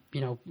 he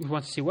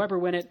wants to see Webber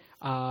win it.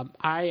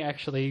 I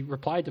actually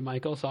replied to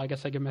Michael, so I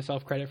guess I give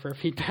myself credit for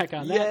feedback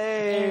on that.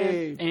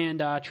 Yay!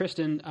 And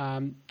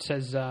Tristan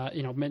says,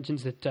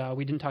 mentions that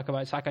we didn't talk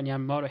about Sakan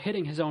Yamamoto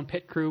hitting his own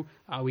pit crew.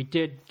 We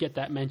did get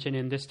that mention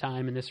in this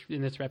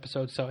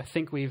episode, so I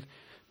think we've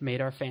made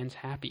our fans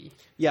happy.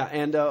 Yeah,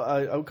 and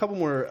a couple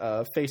more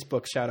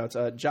Facebook shout-outs.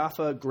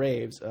 Jaffa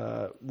Graves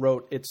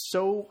wrote, "It's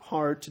so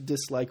hard to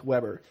dislike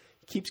Webber.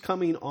 He keeps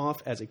coming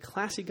off as a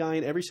classy guy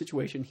in every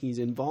situation he's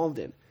involved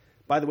in.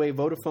 By the way,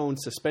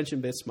 Vodafone's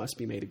suspension bits must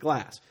be made of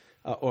glass."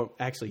 Or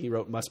actually, he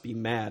wrote, "must be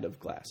mad of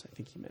glass." I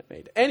think he meant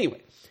made.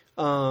 Anyway,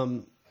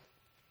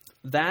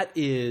 that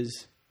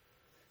is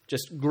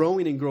just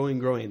growing and growing and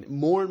growing.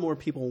 More and more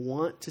people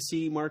want to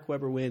see Mark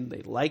Webber win.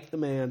 They like the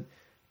man,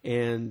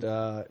 and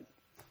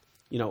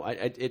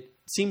it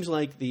seems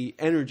like the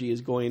energy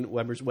is going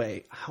Webber's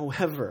way.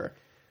 However,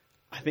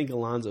 I think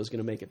Alonso is going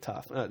to make it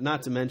tough.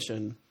 Not to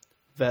mention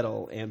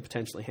Vettel and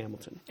potentially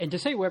Hamilton. And to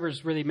say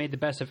Webber's really made the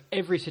best of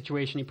every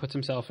situation he puts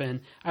himself in,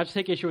 I have to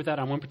take issue with that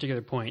on one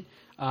particular point.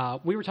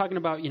 We were talking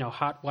about,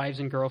 hot wives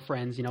and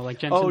girlfriends, like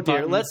Jensen Oh, dear,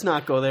 Button. Let's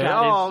not go there.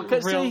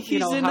 Because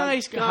he's a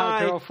nice guy.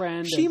 Hot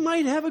girlfriend. She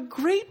might have a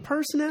great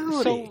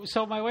personality.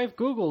 So my wife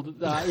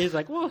Googled, is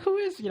like, well, who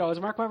is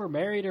Mark Webber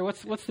married or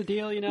what's the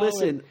deal,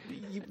 Listen,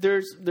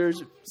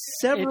 there's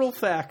several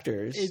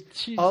factors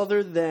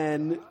other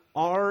than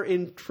our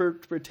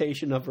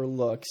interpretation of her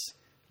looks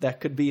that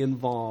could be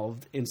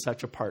involved in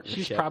such a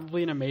partnership. She's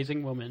probably an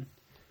amazing woman.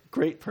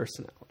 Great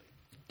personality.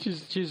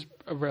 She's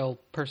a real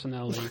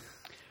personality.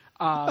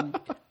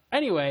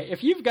 Anyway,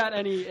 if you've got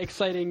any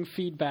exciting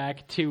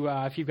feedback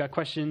if you've got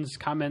questions,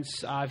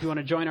 comments, if you want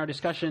to join our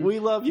discussion. We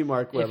love you,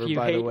 Mark Webber, by the way. If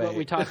you hate what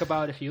we talk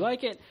about, if you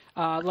like it,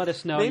 let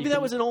us know. Maybe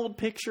that was an old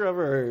picture of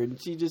her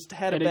and she just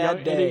had a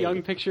bad day. And a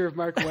young picture of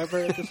Mark Webber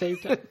at the same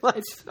time.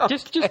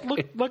 Just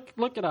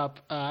look it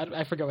up.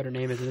 I forget what her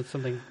name is, and it's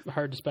something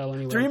hard to spell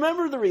anyway. Do you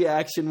remember the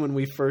reaction when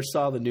we first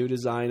saw the new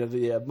design of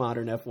the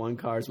modern F1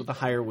 cars with the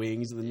higher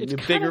wings and the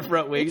bigger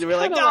front wings? And we're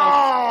like,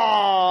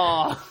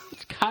 oh!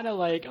 It's kind of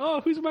like,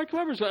 oh, who's Mark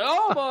Webber?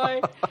 Oh,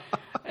 boy.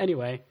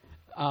 Anyway.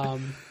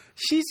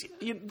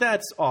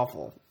 That's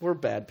awful. We're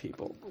bad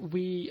people.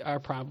 We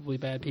are probably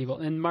bad people.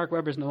 And Mark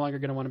Webber's no longer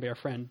going to want to be our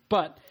friend.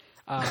 But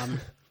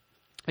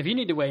if you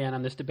need to weigh in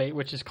on this debate,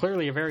 which is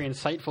clearly a very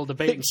insightful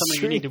debate and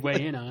something you need to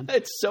weigh in on.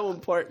 It's so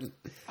important.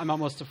 I'm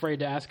almost afraid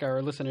to ask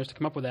our listeners to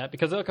come up with that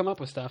because they'll come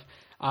up with stuff.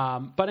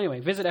 But anyway,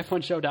 visit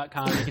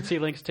F1show.com. You can see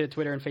links to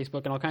Twitter and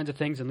Facebook and all kinds of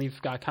things and leave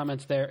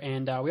comments there.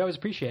 And we always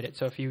appreciate it.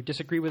 So if you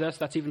disagree with us,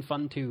 that's even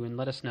fun too. And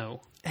let us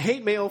know.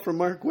 Hate mail from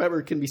Mark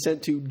Webber can be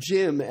sent to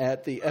Jim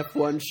at the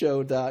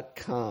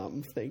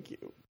F1show.com. Thank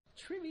you.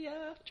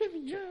 Trivia.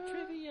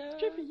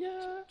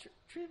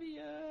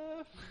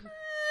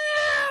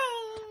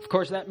 Of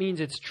course, that means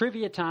it's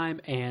trivia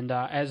time, and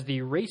as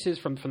the races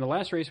from the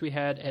last race we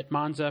had at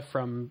Monza,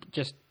 from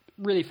just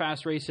really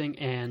fast racing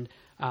and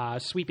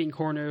sweeping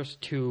corners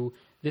to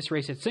this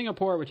race at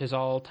Singapore, which is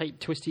all tight,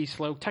 twisty,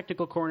 slow,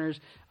 technical corners,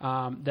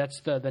 that's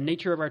the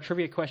nature of our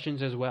trivia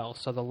questions as well.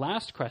 So the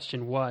last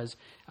question was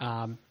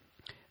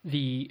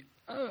we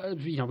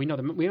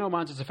know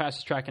Monza's the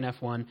fastest track in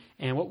F1,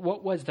 and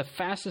what was the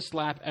fastest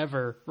lap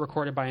ever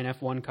recorded by an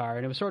F1 car?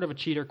 And it was sort of a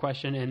cheater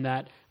question in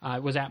that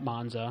it was at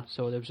Monza,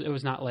 so it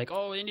was not like,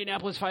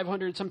 Indianapolis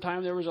 500,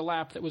 sometime there was a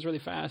lap that was really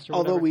fast. Or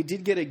although whatever. We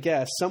did get a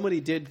guess. Somebody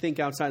did think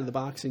outside of the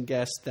box and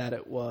guess that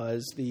it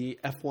was the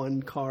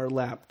F1 car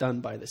lap done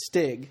by the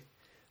Stig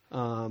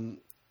on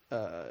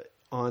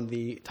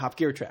the Top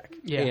Gear track.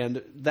 Yeah.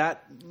 And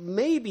that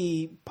may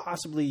be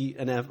possibly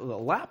a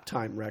lap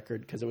time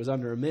record because it was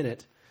under a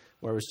minute.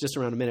 Or it was just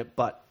around a minute,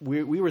 but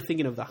we were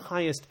thinking of the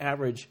highest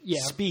average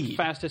speed.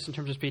 Fastest in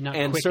terms of speed, not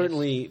and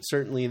quickest.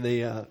 certainly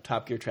the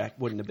Top Gear track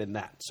wouldn't have been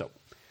that. So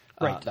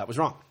that was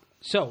wrong.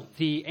 So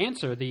the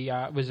answer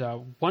was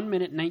 1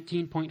 minute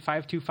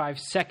 19.525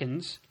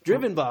 seconds.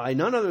 Driven by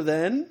none other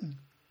than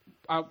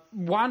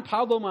Juan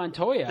Pablo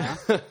Montoya,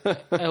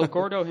 El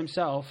Gordo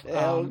himself.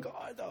 El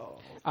Gordo.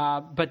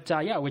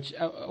 Which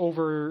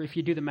over, if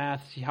you do the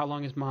math, see how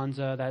long is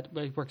Monza? That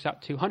works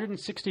out to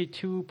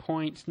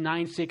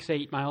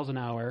 162.968 miles an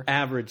hour.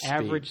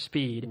 Average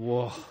speed.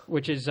 Whoa.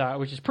 Which is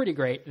pretty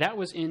great. That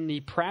was in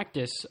the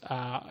practice,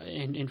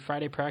 in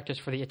Friday practice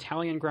for the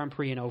Italian Grand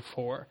Prix in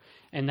 2004.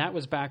 And that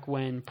was back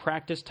when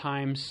practice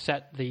times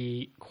set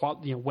the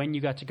when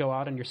you got to go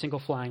out on your single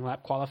flying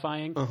lap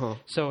qualifying.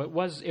 So it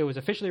was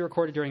officially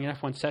recorded during an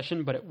F1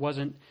 session, but it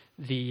wasn't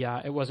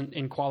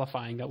in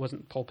qualifying. That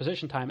wasn't pole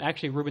position time.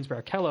 Actually, Rubens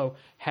Barrichello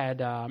had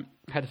the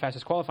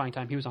fastest qualifying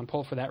time. He was on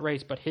pole for that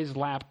race, but his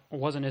lap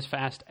wasn't as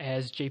fast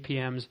as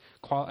JPM's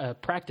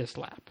practice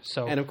lap.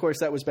 So, and of course,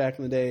 that was back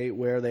in the day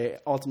where they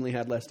ultimately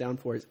had less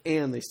downforce,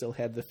 and they still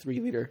had the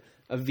 3-liter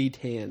of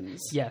V10s.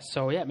 Yes.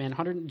 So yeah, man,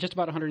 just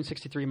about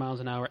 163 miles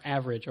an hour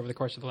average over the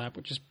course of the lap,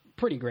 which is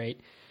pretty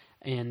great.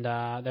 And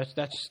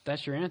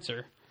that's your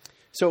answer.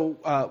 So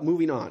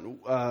moving on,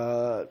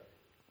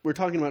 we're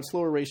talking about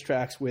slower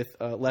racetracks with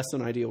less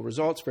than ideal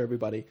results for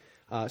everybody.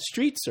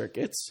 Street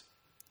circuits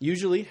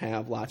usually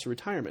have lots of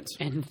retirements.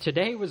 And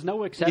today was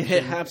no exception.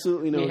 Yeah,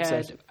 absolutely no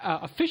exception. We had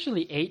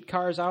officially 8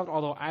 cars out,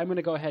 although I'm going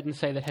to go ahead and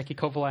say that Heikki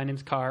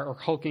Kovalainen's car, or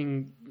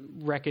hulking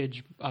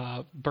wreckage,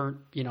 burnt,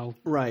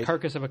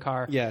 carcass of a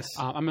car. Yes.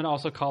 I'm going to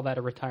also call that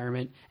a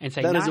retirement and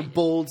say that is a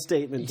bold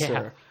statement,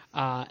 yeah,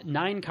 sir.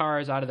 9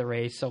 cars out of the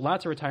race, so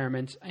lots of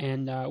retirements,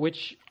 and so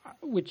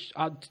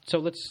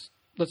let's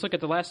look at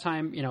the last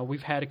time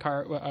we've had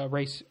a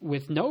race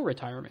with no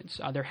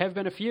retirements. There have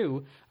been a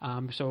few.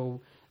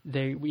 So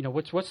they,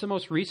 what's the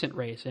most recent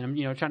race? And I'm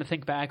trying to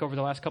think back over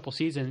the last couple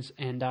seasons,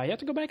 and you have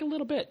to go back a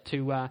little bit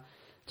to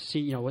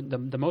see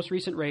the most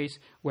recent race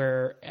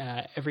where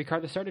every car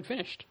that started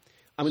finished.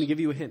 I'm going to give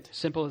you a hint.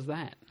 Simple as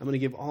that. I'm going to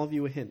give all of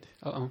you a hint.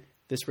 Uh-oh.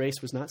 This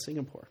race was not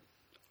Singapore.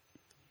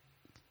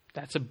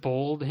 That's a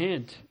bold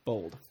hint.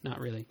 Bold. Not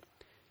really.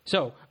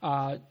 So,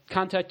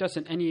 contact us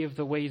in any of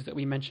the ways that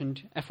we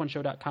mentioned,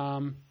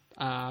 f1show.com,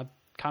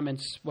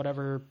 comments,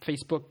 whatever,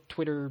 Facebook,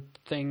 Twitter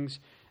things,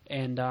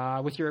 and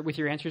with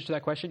your answers to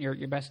that question, your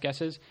best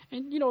guesses.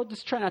 And,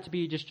 just try not to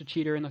be just a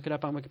cheater and look it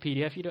up on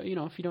Wikipedia. If you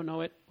don't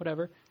know it,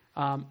 whatever.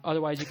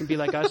 Otherwise, you can be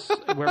like us,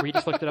 where we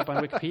just looked it up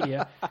on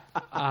Wikipedia.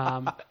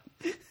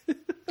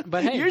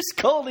 But hey, you're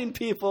scolding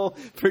people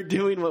for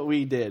doing what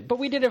we did. But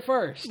we did it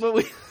first.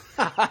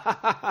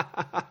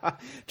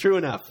 True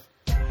enough.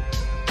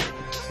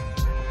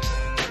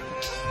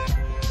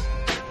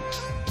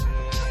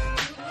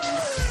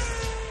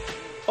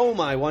 Oh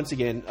my, once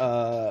again,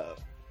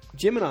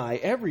 Jim and I,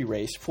 every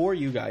race for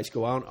you guys,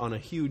 go out on a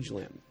huge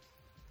limb.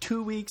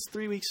 2 weeks,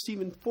 3 weeks,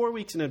 even 4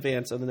 weeks in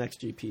advance of the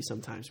next GP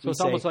sometimes. So it's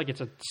almost like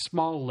it's a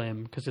small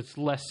limb because it's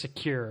less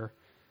secure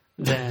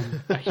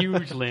than a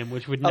huge limb,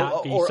 which would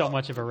not be so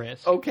much of a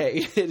risk.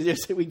 Okay,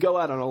 we go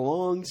out on a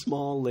long,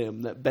 small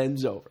limb that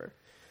bends over.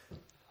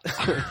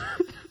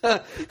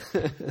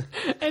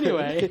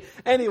 Anyway,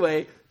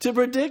 to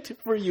predict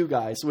for you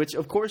guys, which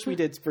of course we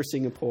did for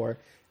Singapore,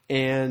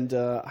 and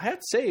I have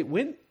to say it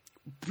went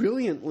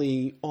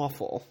brilliantly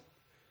awful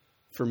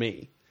for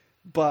me.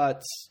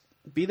 But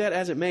be that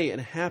as it may, it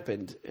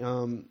happened.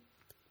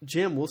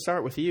 Jim, we'll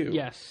start with you.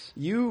 Yes.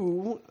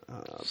 You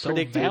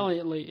predicted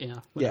valiantly,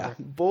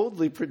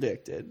 boldly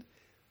predicted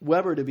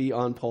Webber to be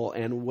on pole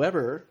and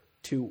Webber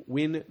to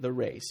win the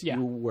race. Yeah.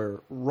 You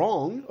were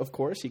wrong, of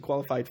course. He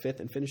qualified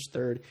 5th and finished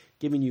 3rd,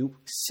 giving you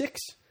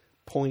 6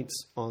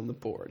 points on the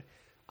board.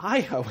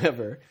 I,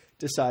 however,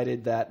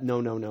 decided that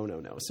no.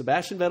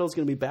 Sebastian Vettel's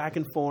going to be back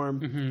in form.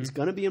 Mm-hmm. He's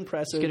going to be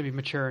impressive. He's going to be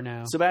mature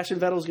now. Sebastian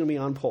Vettel's going to be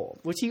on pole,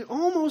 which he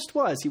almost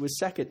was. He was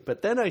 2nd.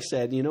 But then I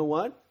said, you know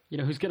what? You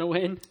know who's going to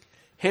win?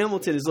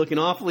 Hamilton is looking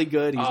awfully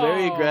good. He's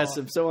very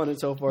aggressive, so on and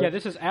so forth. Yeah,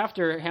 this is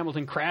after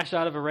Hamilton crashed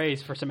out of a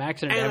race for some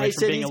accident damage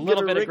for being a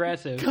little bit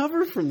aggressive.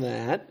 Recover from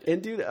that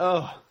and do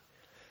that.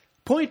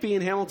 Point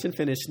being, Hamilton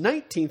finished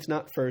 19th,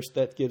 not 1st.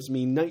 That gives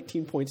me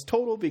 19 points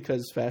total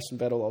because Sebastian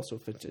Vettel also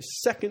finished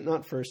 2nd,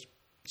 not 1st.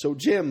 So,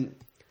 Jim,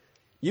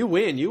 you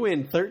win. You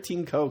win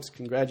 13 Cokes.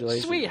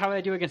 Congratulations. Sweet. How did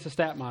I do against the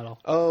stat model?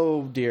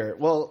 Oh, dear.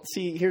 Well,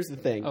 see, here's the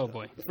thing. Oh,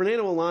 boy.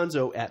 Fernando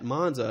Alonso at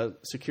Monza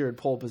secured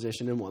pole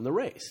position and won the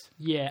race.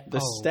 Yeah.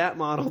 The stat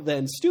model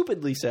then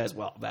stupidly says,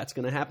 well, that's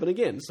going to happen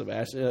again.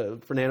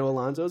 Fernando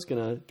Alonso is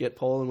going to get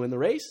pole and win the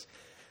race.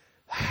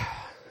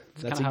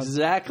 That's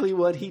exactly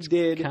what he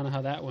did. Kind of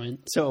how that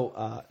went.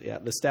 So,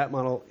 the stat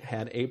model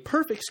had a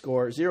perfect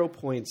score, 0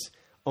 points,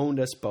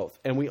 owned us both.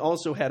 And we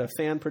also had a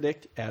fan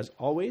predict, as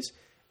always.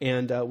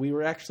 And we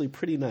were actually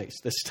pretty nice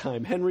this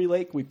time. Henry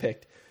Lake, we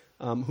picked,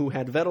 who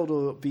had Vettel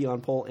to be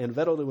on pole and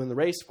Vettel to win the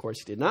race. Of course,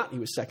 he did not. He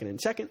was 2nd and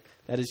 2nd.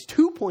 That is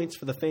 2 points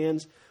for the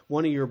fans.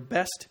 One of your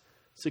best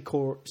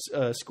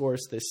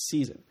scores this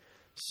season.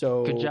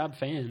 So good job,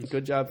 fans.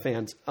 Good job,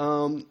 fans.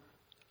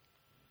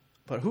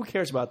 But who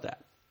cares about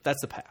that?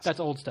 That's the past. That's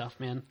old stuff,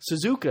 man.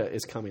 Suzuka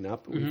is coming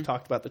up. Mm-hmm. We've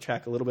talked about the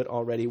track a little bit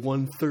already.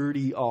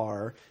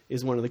 130R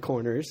is one of the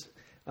corners.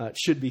 It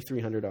should be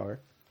 300R.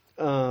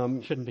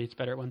 Shouldn't be. It's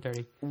better at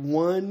 130.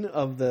 One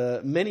of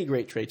the many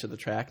great traits of the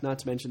track, not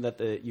to mention that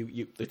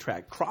the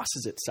track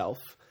crosses itself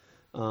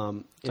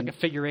It's like a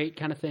figure 8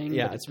 kind of thing.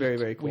 Yeah, it's very,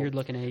 very cool. Weird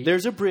looking 8.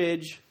 There's a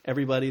bridge.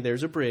 Everybody,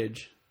 there's a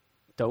bridge.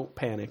 Don't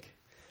panic.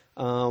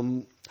 How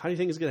do you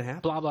think it's going to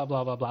happen? Blah, blah,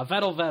 blah, blah, blah.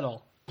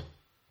 Vettel.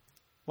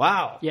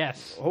 Wow.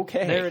 Yes.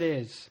 Okay. There it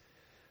is.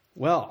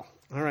 Well,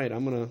 all right.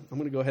 I'm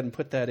gonna go ahead and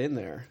put that in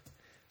there.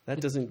 That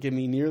doesn't give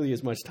me nearly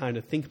as much time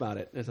to think about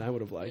it as I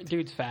would have liked.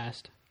 Dude's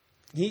fast.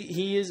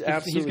 He is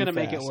absolutely He's going to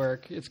make fast. it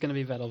work. It's going to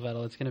be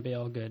Vettel. It's going to be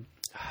all good.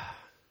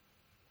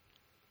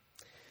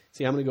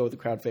 See, I'm going to go with the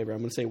crowd favorite. I'm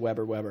going to say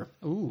Weber.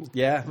 Ooh.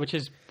 Yeah. Which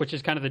is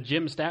kind of the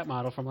Jim stat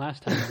model from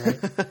last time,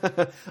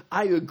 right?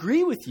 I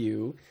agree with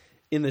you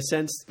in the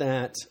sense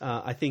that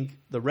I think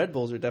the Red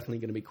Bulls are definitely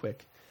going to be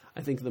quick.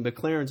 I think the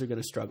McLarens are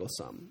going to struggle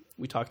some.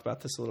 We talked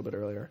about this a little bit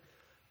earlier.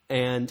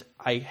 And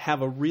I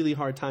have a really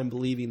hard time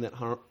believing that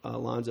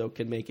Alonso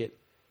can make it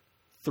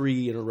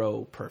 3 in a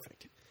row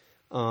perfect.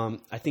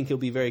 I think he'll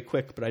be very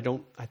quick, but I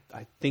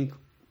think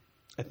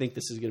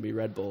this is going to be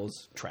Red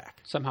Bull's track.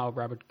 Somehow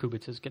Robert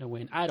Kubica is going to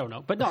win. I don't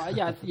know, but no,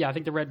 I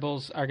think the Red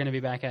Bulls are going to be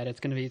back at it. It's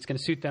going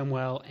to suit them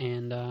well,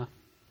 and I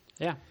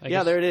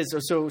guess. There it is.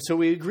 So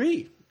we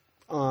agree.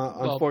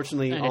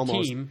 Unfortunately, and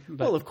almost. A team,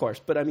 well, of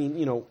course, but I mean,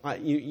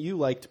 you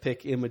like to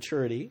pick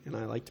immaturity, and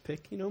I like to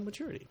pick,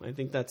 maturity. I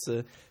think that's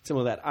some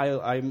of that.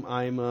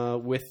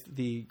 I'm with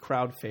the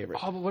crowd favorite.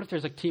 Oh, but what if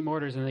there's like team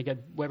orders and they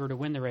get Weber to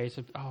win the race?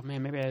 Oh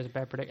man, maybe I had a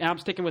bad prediction. I'm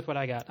sticking with what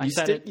I got.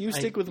 You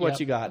stick with what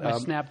you got. My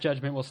snap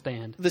judgment will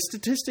stand. The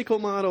statistical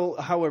model,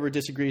 however,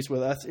 disagrees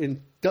with us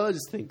and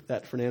does think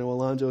that Fernando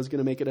Alonso is going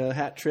to make it a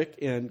hat trick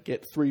and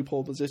get 3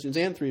 pole positions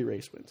and 3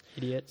 race wins.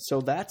 Idiot. So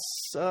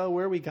that's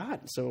where we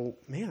got. So,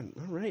 man,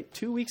 all right.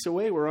 2 weeks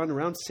away, we're on to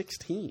round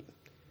 16.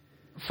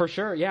 For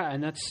sure, yeah,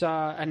 and that's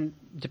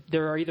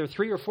there are either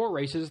 3 or 4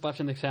 races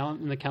left in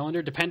the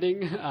calendar,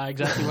 depending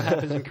exactly what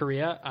happens in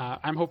Korea.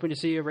 I'm hoping to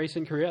see a race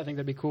in Korea. I think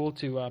that'd be cool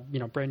to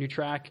brand new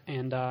track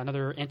and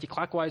another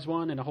anti-clockwise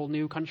one in a whole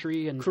new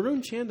country. And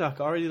Karun Chandhok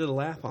already did a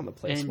lap on the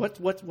place.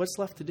 What's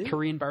left to do?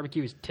 Korean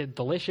barbecue is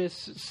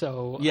delicious,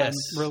 so yes,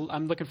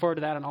 I'm looking forward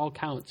to that on all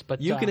counts.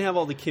 But you can have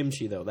all the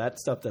kimchi though. That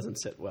stuff doesn't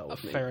sit well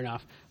with me. Fair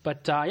enough.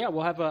 But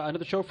we'll have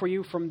another show for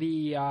you from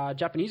the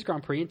Japanese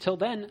Grand Prix. Until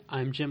then,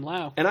 I'm Jim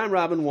Lau. And I'm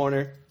Robin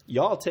Warner.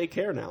 Y'all take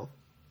care now.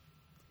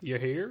 You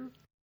hear?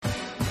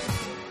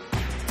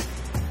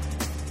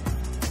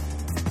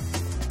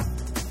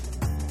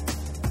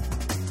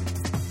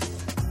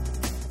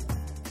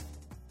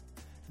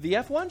 The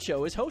F1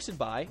 Show is hosted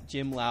by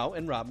Jim Lau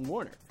and Robin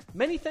Warner.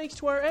 Many thanks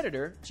to our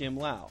editor, Jim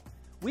Lau.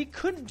 We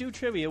couldn't do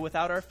trivia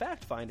without our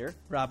fact finder,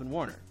 Robin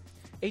Warner.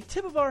 A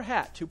tip of our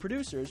hat to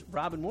producers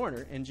Robin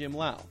Warner and Jim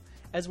Lau,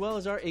 as well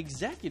as our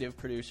executive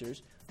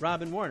producers,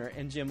 Robin Warner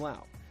and Jim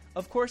Lau.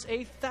 Of course,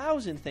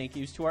 1,000 thank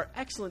yous to our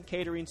excellent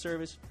catering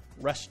service,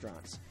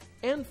 Restaurants.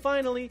 And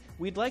finally,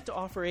 we'd like to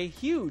offer a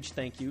huge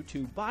thank you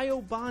to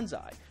Bio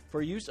Bonsai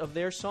for use of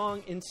their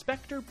song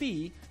Inspector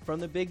B from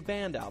the Big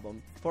Band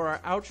album for our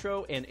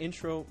outro and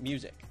intro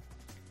music.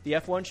 The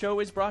F1 Show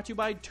is brought to you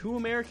by 2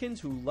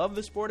 Americans who love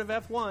the sport of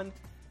F1,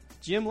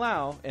 Jim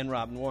Lau and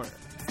Robin Warner.